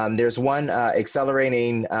 There's one,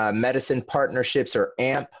 Accelerating Medicine Partnerships, or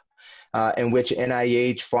AMP, in which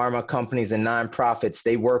NIH, pharma companies, and nonprofits,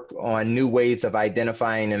 they work on new ways of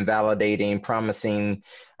identifying and validating promising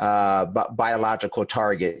biological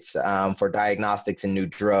targets for diagnostics and new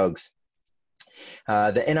drugs.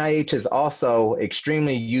 The NIH is also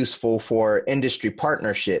extremely useful for industry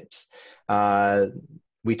partnerships.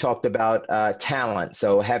 We talked about talent,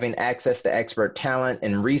 so having access to expert talent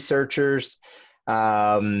and researchers.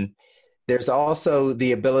 There's also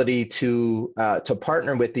the ability to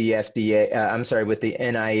partner with the FDA, with the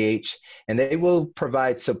NIH, and they will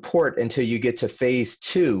provide support until you get to phase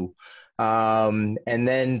 2. And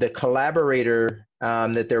then the collaborator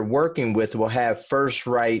that they're working with will have first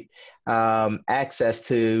right access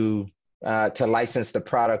to license the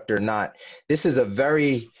product or not. This is a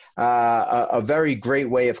very great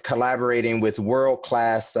way of collaborating with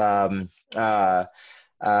world-class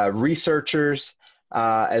researchers,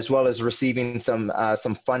 as well as receiving some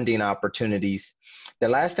funding opportunities. The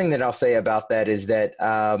last thing that I'll say about that is that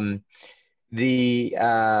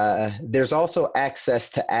there's also access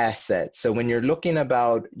to assets. So when you're looking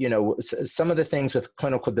about, some of the things with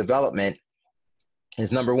clinical development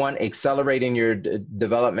is, number one, accelerating your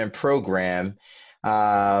development program,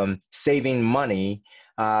 saving money,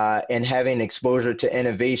 and having exposure to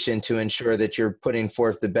innovation to ensure that you're putting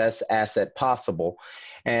forth the best asset possible.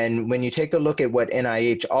 And when you take a look at what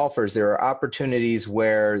NIH offers, there are opportunities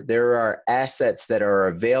where there are assets that are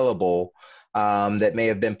available that may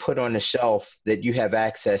have been put on the shelf that you have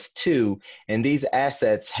access to. And these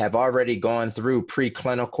assets have already gone through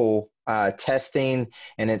preclinical testing,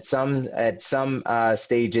 and at some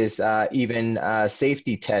stages, even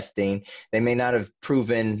safety testing. They may not have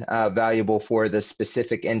proven valuable for the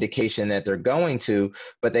specific indication that they're going to,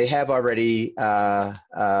 but they have already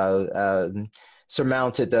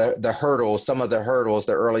surmounted the hurdles, some of the hurdles,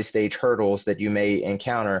 the early stage hurdles that you may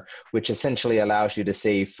encounter, which essentially allows you to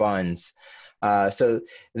save funds. So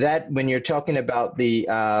that when you're talking about the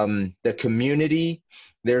community,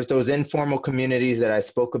 there's those informal communities that I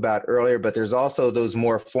spoke about earlier, but there's also those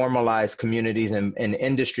more formalized communities and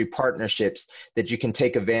industry partnerships that you can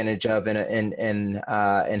take advantage of and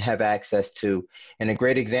have access to. And a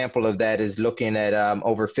great example of that is looking at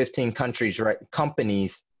over 15 countries,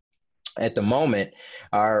 companies at the moment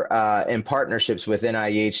are in partnerships with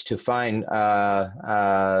NIH to find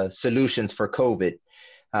solutions for COVID.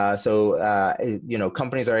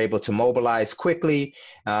 Companies are able to mobilize quickly,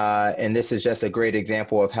 and this is just a great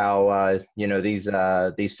example of how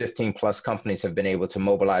these 15 plus companies have been able to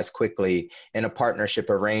mobilize quickly in a partnership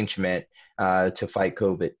arrangement to fight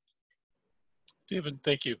COVID. Stephen,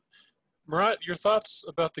 thank you. Murat, your thoughts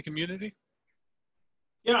about the community?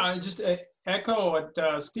 Yeah, I just echo what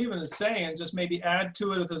Stephen is saying, and just maybe add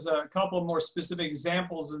to it if there's a couple more specific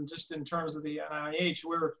examples, and just in terms of the NIH,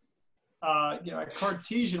 we're at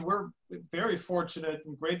Cartesian, we're very fortunate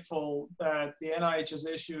and grateful that the NIH has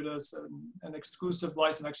issued us an exclusive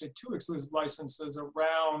license, actually 2 exclusive licenses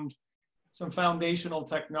around some foundational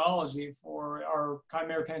technology for our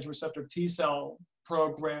chimeric antigen receptor T-cell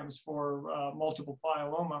programs for multiple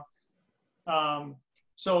myeloma.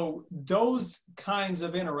 So those kinds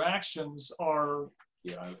of interactions are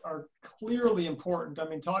clearly important. I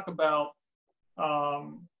mean, talk about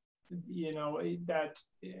that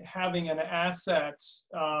having an asset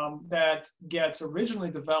that gets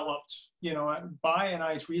originally developed, by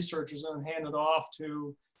NIH researchers and handed off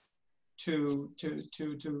to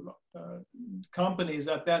companies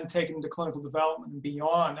that then take them to clinical development and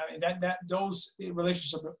beyond. I mean, those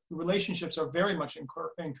relationships are very much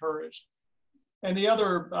encouraged. And the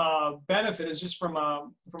other benefit is just from a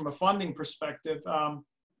funding perspective.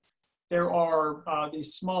 There are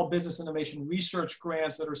these small business innovation research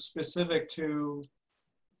grants that are specific to,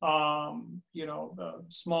 small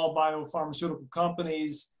biopharmaceutical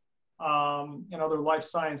companies and other life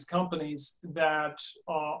science companies that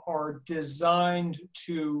are designed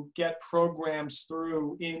to get programs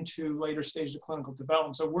through into later stages of clinical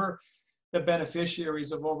development. So we're the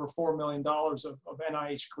beneficiaries of over $4 million of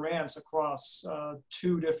NIH grants across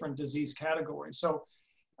 2 different disease categories. So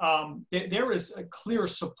there is a clear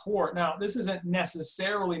support. Now, this isn't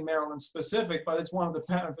necessarily Maryland specific, but it's one of the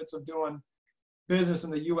benefits of doing business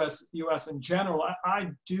in the U.S. in general.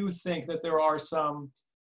 I do think that there are some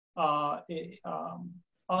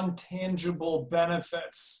untangible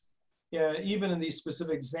benefits, even in these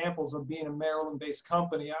specific examples of being a Maryland-based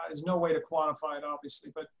company. There's no way to quantify it,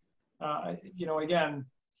 obviously, but again,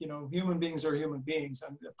 human beings are human beings,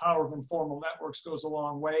 and the power of informal networks goes a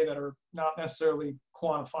long way that are not necessarily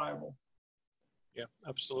quantifiable. Yeah,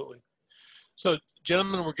 absolutely. So,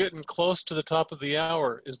 gentlemen, we're getting close to the top of the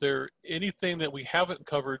hour. Is there anything that we haven't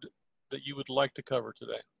covered that you would like to cover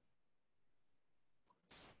today?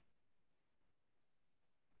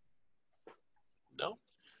 No?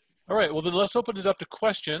 All right, well then let's open it up to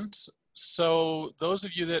questions. So those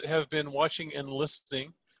of you that have been watching and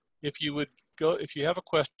listening, if you have a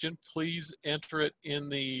question, please enter it in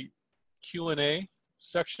the Q&A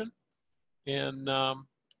section. and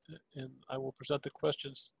I will present the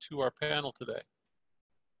questions to our panel today.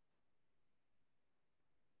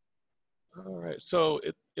 All right, so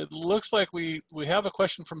it looks like we have a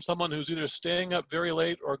question from someone who's either staying up very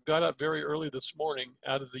late or got up very early this morning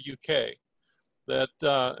out of the UK.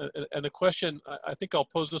 And the question, I think I'll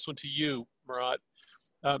pose this one to you, Murat.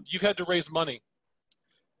 You've had to raise money.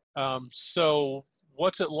 So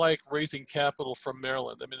what's it like raising capital from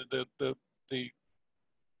Maryland? I mean, the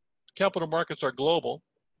capital markets are global,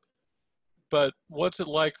 but what's it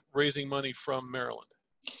like raising money from Maryland?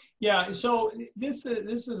 Yeah, so this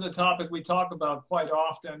is a topic we talk about quite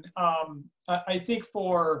often. I think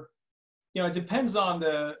it depends on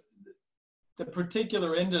the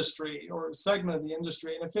particular industry or segment of the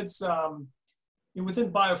industry. And if it's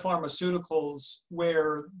within biopharmaceuticals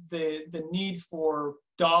where the need for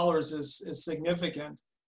dollars is significant,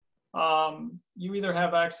 you either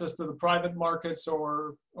have access to the private markets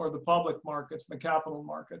or the public markets, the capital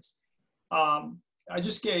markets. I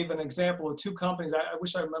just gave an example of two companies. I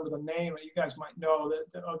wish I remember the name. You guys might know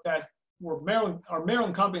that were our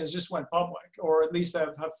Maryland companies just went public, or at least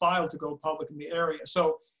have filed to go public in the area.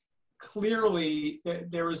 So clearly,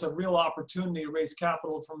 there is a real opportunity to raise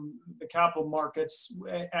capital from the capital markets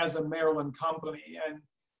as a Maryland company,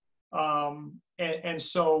 and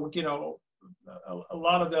so a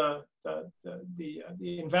lot of the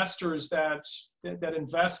investors that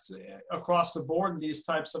invest across the board in these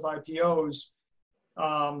types of IPOs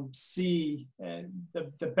see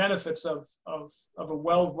the benefits of a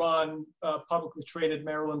well-run, publicly traded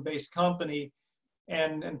Maryland-based company,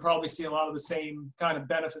 and probably see a lot of the same kind of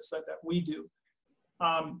benefits that we do.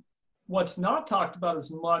 What's not talked about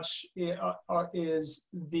as much is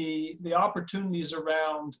the opportunities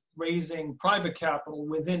around raising private capital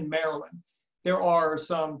within Maryland. There are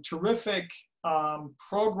some terrific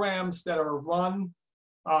programs that are run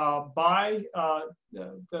by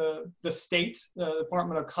the state, the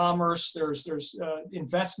Department of Commerce. There's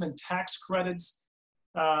investment tax credits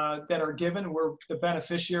that are given. We're the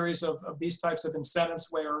beneficiaries of these types of incentives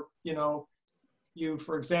where, you,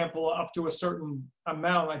 for example, up to a certain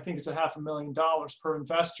amount, I think it's $500,000 per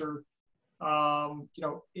investor,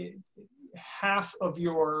 half of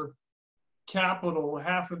your capital,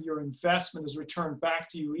 half of your investment is returned back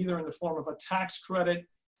to you, either in the form of a tax credit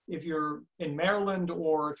if you're in Maryland,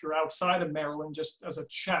 or if you're outside of Maryland, just as a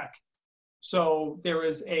check. So there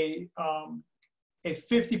is a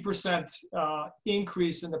 50%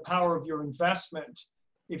 increase in the power of your investment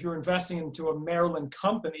if you're investing into a Maryland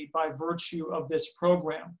company by virtue of this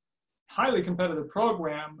program. Highly competitive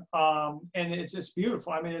program, and it's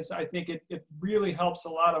beautiful. I mean, I think it really helps a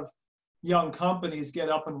lot of young companies get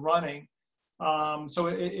up and running. So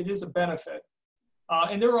it is a benefit.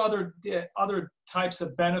 And there are other types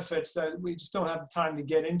of benefits that we just don't have the time to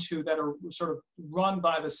get into that are sort of run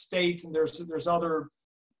by the state, and there's other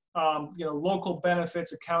local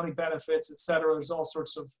benefits, county benefits, et cetera. There's all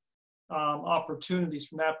sorts of opportunities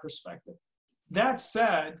from that perspective. That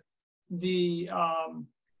said, we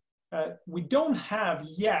don't have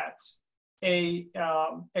yet a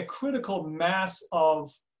critical mass of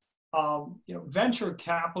venture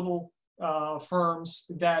capital firms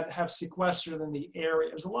that have sequestered in the area.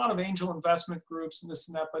 There's a lot of angel investment groups and this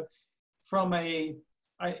and that, but from a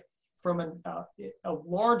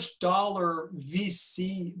large dollar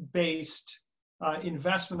VC-based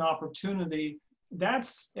investment opportunity,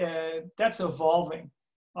 that's evolving,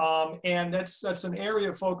 and that's an area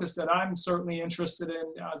of focus that I'm certainly interested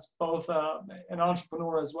in as both an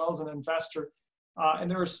entrepreneur as well as an investor.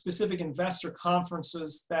 And there are specific investor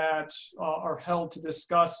conferences that are held to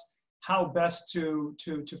discuss how best to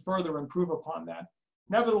further improve upon that.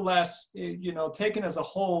 Nevertheless, taken as a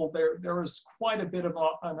whole, there is quite a bit of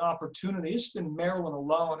an opportunity just in Maryland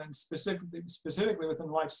alone, and specifically within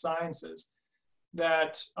life sciences,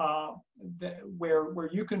 where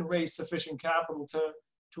you can raise sufficient capital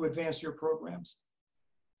to advance your programs.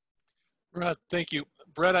 Brett, thank you.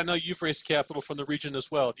 Brett, I know you've raised capital from the region as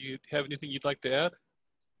well. Do you have anything you'd like to add?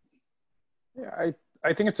 Yeah,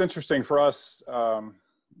 I think it's interesting for us.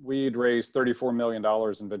 We'd raised $34 million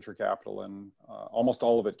in venture capital, and almost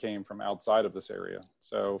all of it came from outside of this area.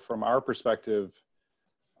 So from our perspective,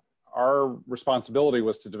 our responsibility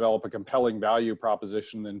was to develop a compelling value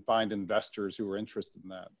proposition and find investors who were interested in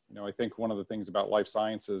that. I think one of the things about life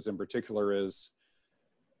sciences in particular is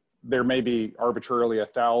there may be arbitrarily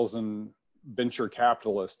 1,000 venture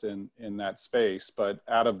capitalists in that space, but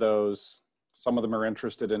out of those, some of them are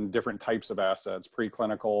interested in different types of assets,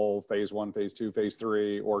 preclinical, phase 1, phase 2, phase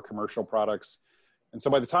 3, or commercial products. And so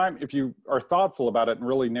by the time, if you are thoughtful about it and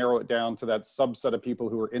really narrow it down to that subset of people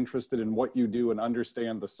who are interested in what you do and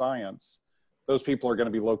understand the science, those people are going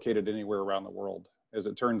to be located anywhere around the world. As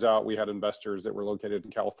it turns out, we had investors that were located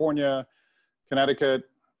in California, Connecticut,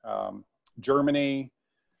 Germany,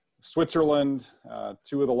 Switzerland.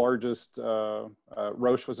 Two of the largest,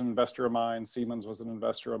 Roche was an investor of mine, Siemens was an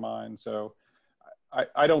investor of mine. So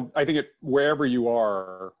I think wherever you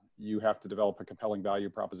are, you have to develop a compelling value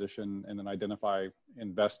proposition and then identify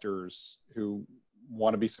investors who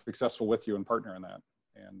want to be successful with you and partner in that.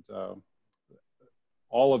 And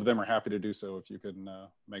all of them are happy to do so if you can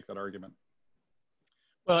make that argument.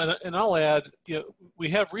 Well, and I'll add, we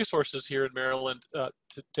have resources here in Maryland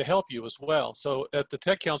to help you as well. So at the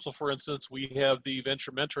Tech Council, for instance, we have the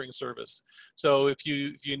Venture Mentoring Service. So if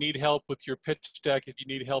you need help with your pitch deck, if you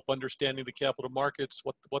need help understanding the capital markets,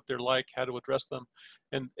 what they're like, how to address them,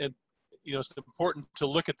 and it's important to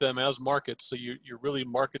look at them as markets. So you're really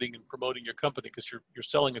marketing and promoting your company, because you're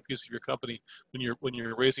selling a piece of your company when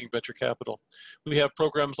you're raising venture capital. We have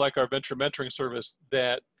programs like our Venture Mentoring Service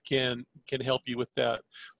that can help you with that.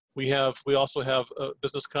 We also have a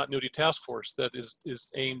business continuity task force that is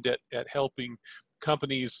aimed at helping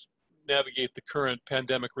companies navigate the current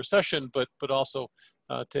pandemic recession, but also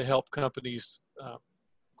to help companies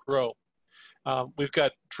grow. We've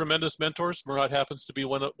got tremendous mentors. Murat happens to be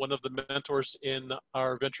one of the mentors in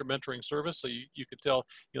our venture mentoring service. So you can tell,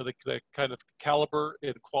 the kind of caliber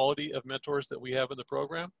and quality of mentors that we have in the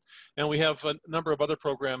program. And we have a number of other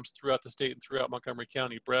programs throughout the state and throughout Montgomery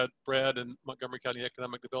County. Brad and Montgomery County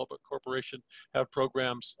Economic Development Corporation have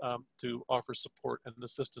programs to offer support and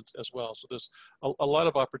assistance as well. So there's a lot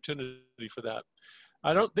of opportunity for that.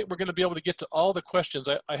 I don't think we're going to be able to get to all the questions.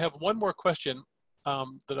 I have one more question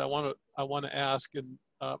that I want to ask, and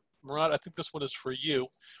Murat, I think this one is for you.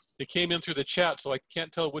 It came in through the chat, so I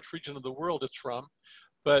can't tell which region of the world it's from,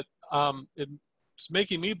 but it's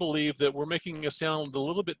making me believe that we're making it sound a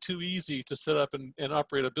little bit too easy to set up and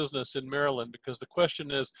operate a business in Maryland, because the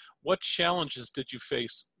question is, what challenges did you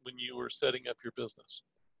face when you were setting up your business?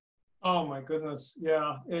 Oh my goodness,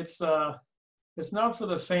 yeah, it's not for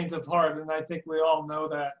the faint of heart, and I think we all know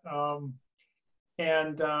that.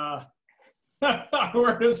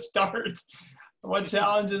 Where to start? What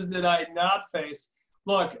challenges did I not face?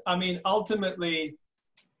 Look, I mean, ultimately,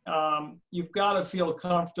 you've got to feel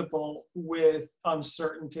comfortable with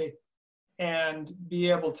uncertainty and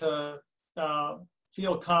be able to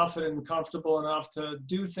feel confident and comfortable enough to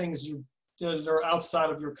do things that are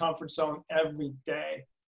outside of your comfort zone every day.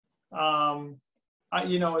 Through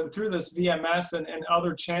this VMS and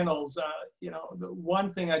other channels, the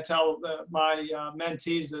one thing I tell my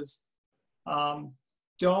mentees is,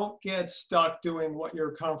 don't get stuck doing what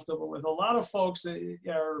you're comfortable with. A lot of folks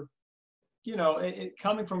are,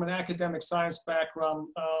 coming from an academic science background,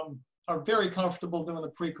 are very comfortable doing the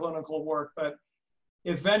preclinical work, but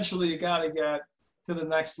eventually you got to get to the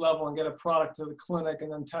next level and get a product to the clinic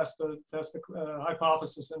and then test the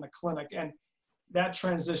hypothesis in the clinic. And that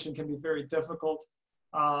transition can be very difficult.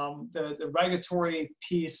 The regulatory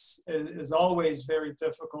piece is always very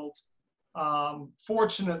difficult.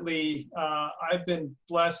 Fortunately, I've been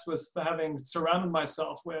blessed with having surrounded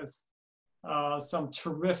myself with some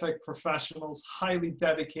terrific professionals, highly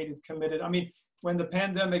dedicated, committed. I mean, when the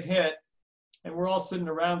pandemic hit and we're all sitting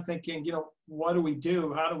around thinking, what do we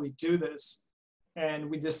do? How do we do this? And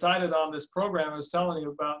we decided on this program I was telling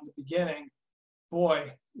you about in the beginning.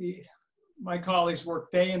 Boy, my colleagues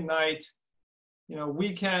worked day and night,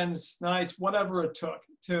 weekends, nights, whatever it took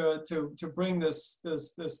to bring this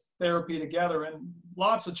therapy together, and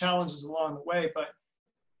lots of challenges along the way. But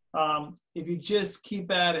if you just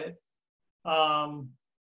keep at it,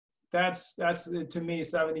 that's to me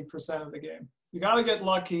 70% of the game. You got to get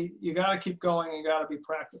lucky. You got to keep going. You got to be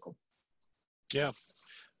practical. Yeah,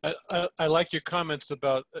 I like your comments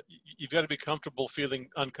about you've got to be comfortable feeling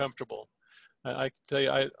uncomfortable. I can tell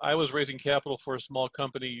you, I was raising capital for a small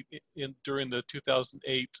company during the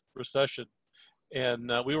 2008 recession, and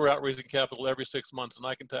we were out raising capital every 6 months. And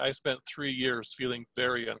I can tell you, I spent 3 years feeling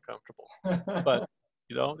very uncomfortable. But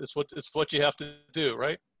it's what you have to do,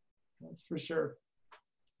 right? That's for sure.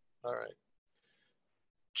 All right,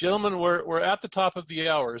 gentlemen, we're at the top of the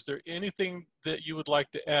hour. Is there anything that you would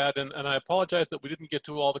like to add? And I apologize that we didn't get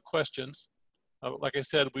to all the questions. Like I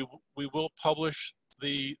said, we will publish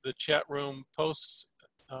the chat room posts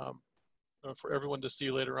for everyone to see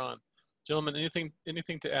later on. Gentlemen,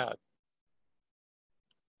 anything to add?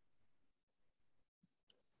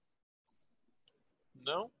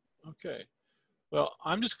 No? Okay. Well,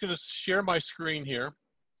 I'm just going to share my screen here.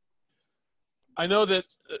 I know that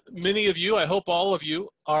many of you, I hope all of you,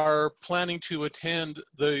 are planning to attend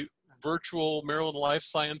the virtual Maryland Life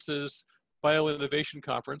Sciences Bioinnovation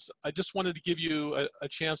Conference. I just wanted to give you a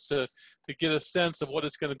chance to get a sense of what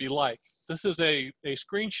it's going to be like. This is a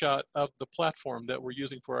screenshot of the platform that we're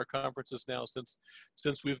using for our conferences now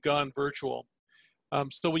since we've gone virtual.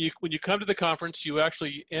 So when you come to the conference, you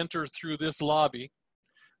actually enter through this lobby.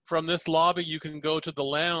 From this lobby, you can go to the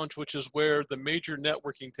lounge, which is where the major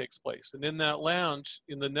networking takes place. And in that lounge,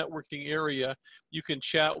 in the networking area, you can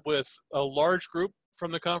chat with a large group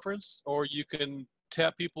from the conference, or you can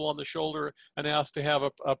tap people on the shoulder and ask to have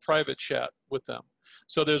a private chat with them.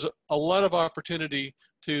 So there's a lot of opportunity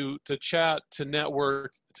to chat, to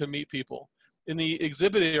network, to meet people. In the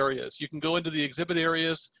exhibit areas, you can go into the exhibit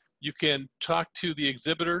areas. You can talk to the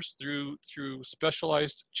exhibitors through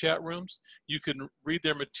specialized chat rooms. You can read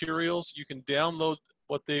their materials. You can download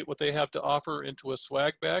what they have to offer into a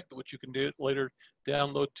swag bag, which you can later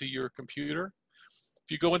download to your computer.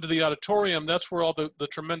 If you go into the auditorium, that's where all the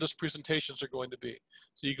tremendous presentations are going to be.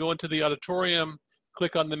 So you go into the auditorium,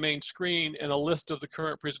 click on the main screen, and a list of the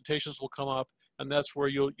current presentations will come up, and that's where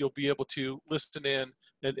you'll be able to listen in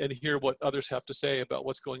and hear what others have to say about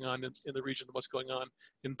what's going on in the region, what's going on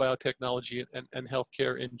in biotechnology and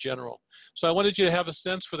healthcare in general. So I wanted you to have a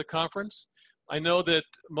sense for the conference. I know that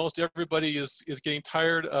most everybody is getting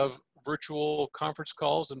tired of virtual conference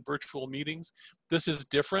calls and virtual meetings. This is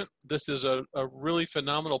different. This is a really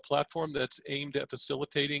phenomenal platform that's aimed at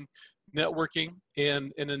facilitating networking.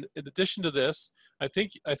 And in addition to this, I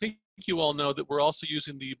think you all know that we're also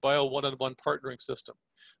using the Bio one-on-one partnering system.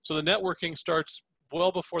 So the networking starts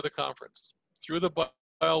well before the conference. Through the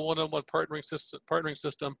Bio one-on-one partnering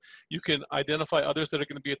system, you can identify others that are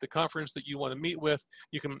going to be at the conference that you want to meet with.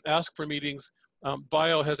 You can ask for meetings.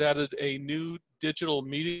 Bio has added a new digital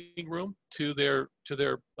meeting room to their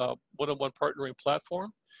one-on-one partnering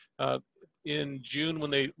platform. In June,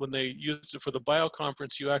 when they used it for the Bio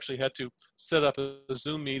conference, you actually had to set up a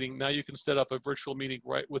Zoom meeting. Now you can set up a virtual meeting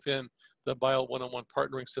right within the Bio one-on-one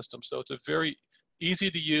partnering system. So it's a very easy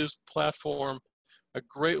to use platform, a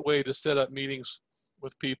great way to set up meetings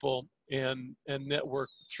with people and network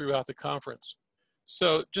throughout the conference.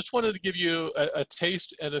 So just wanted to give you a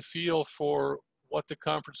taste and a feel for what the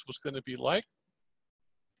conference was going to be like.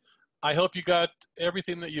 I hope you got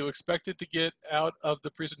everything that you expected to get out of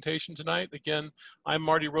the presentation tonight. Again, I'm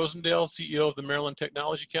Marty Rosendale, CEO of the Maryland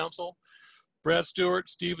Technology Council. Brad Stewart,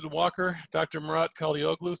 Stephen Walker, Dr. Murat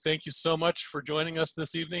Kalayoglu, thank you so much for joining us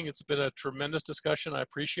this evening. It's been a tremendous discussion. I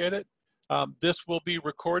appreciate it. This will be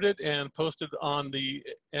recorded and posted on the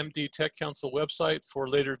MD Tech Council website for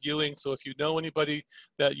later viewing. So if you know anybody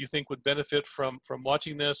that you think would benefit from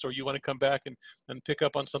watching this, or you want to come back and pick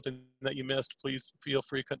up on something that you missed, please feel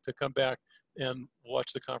free to come back and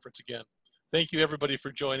watch the conference again. Thank you, everybody,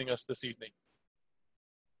 for joining us this evening.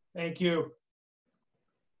 Thank you.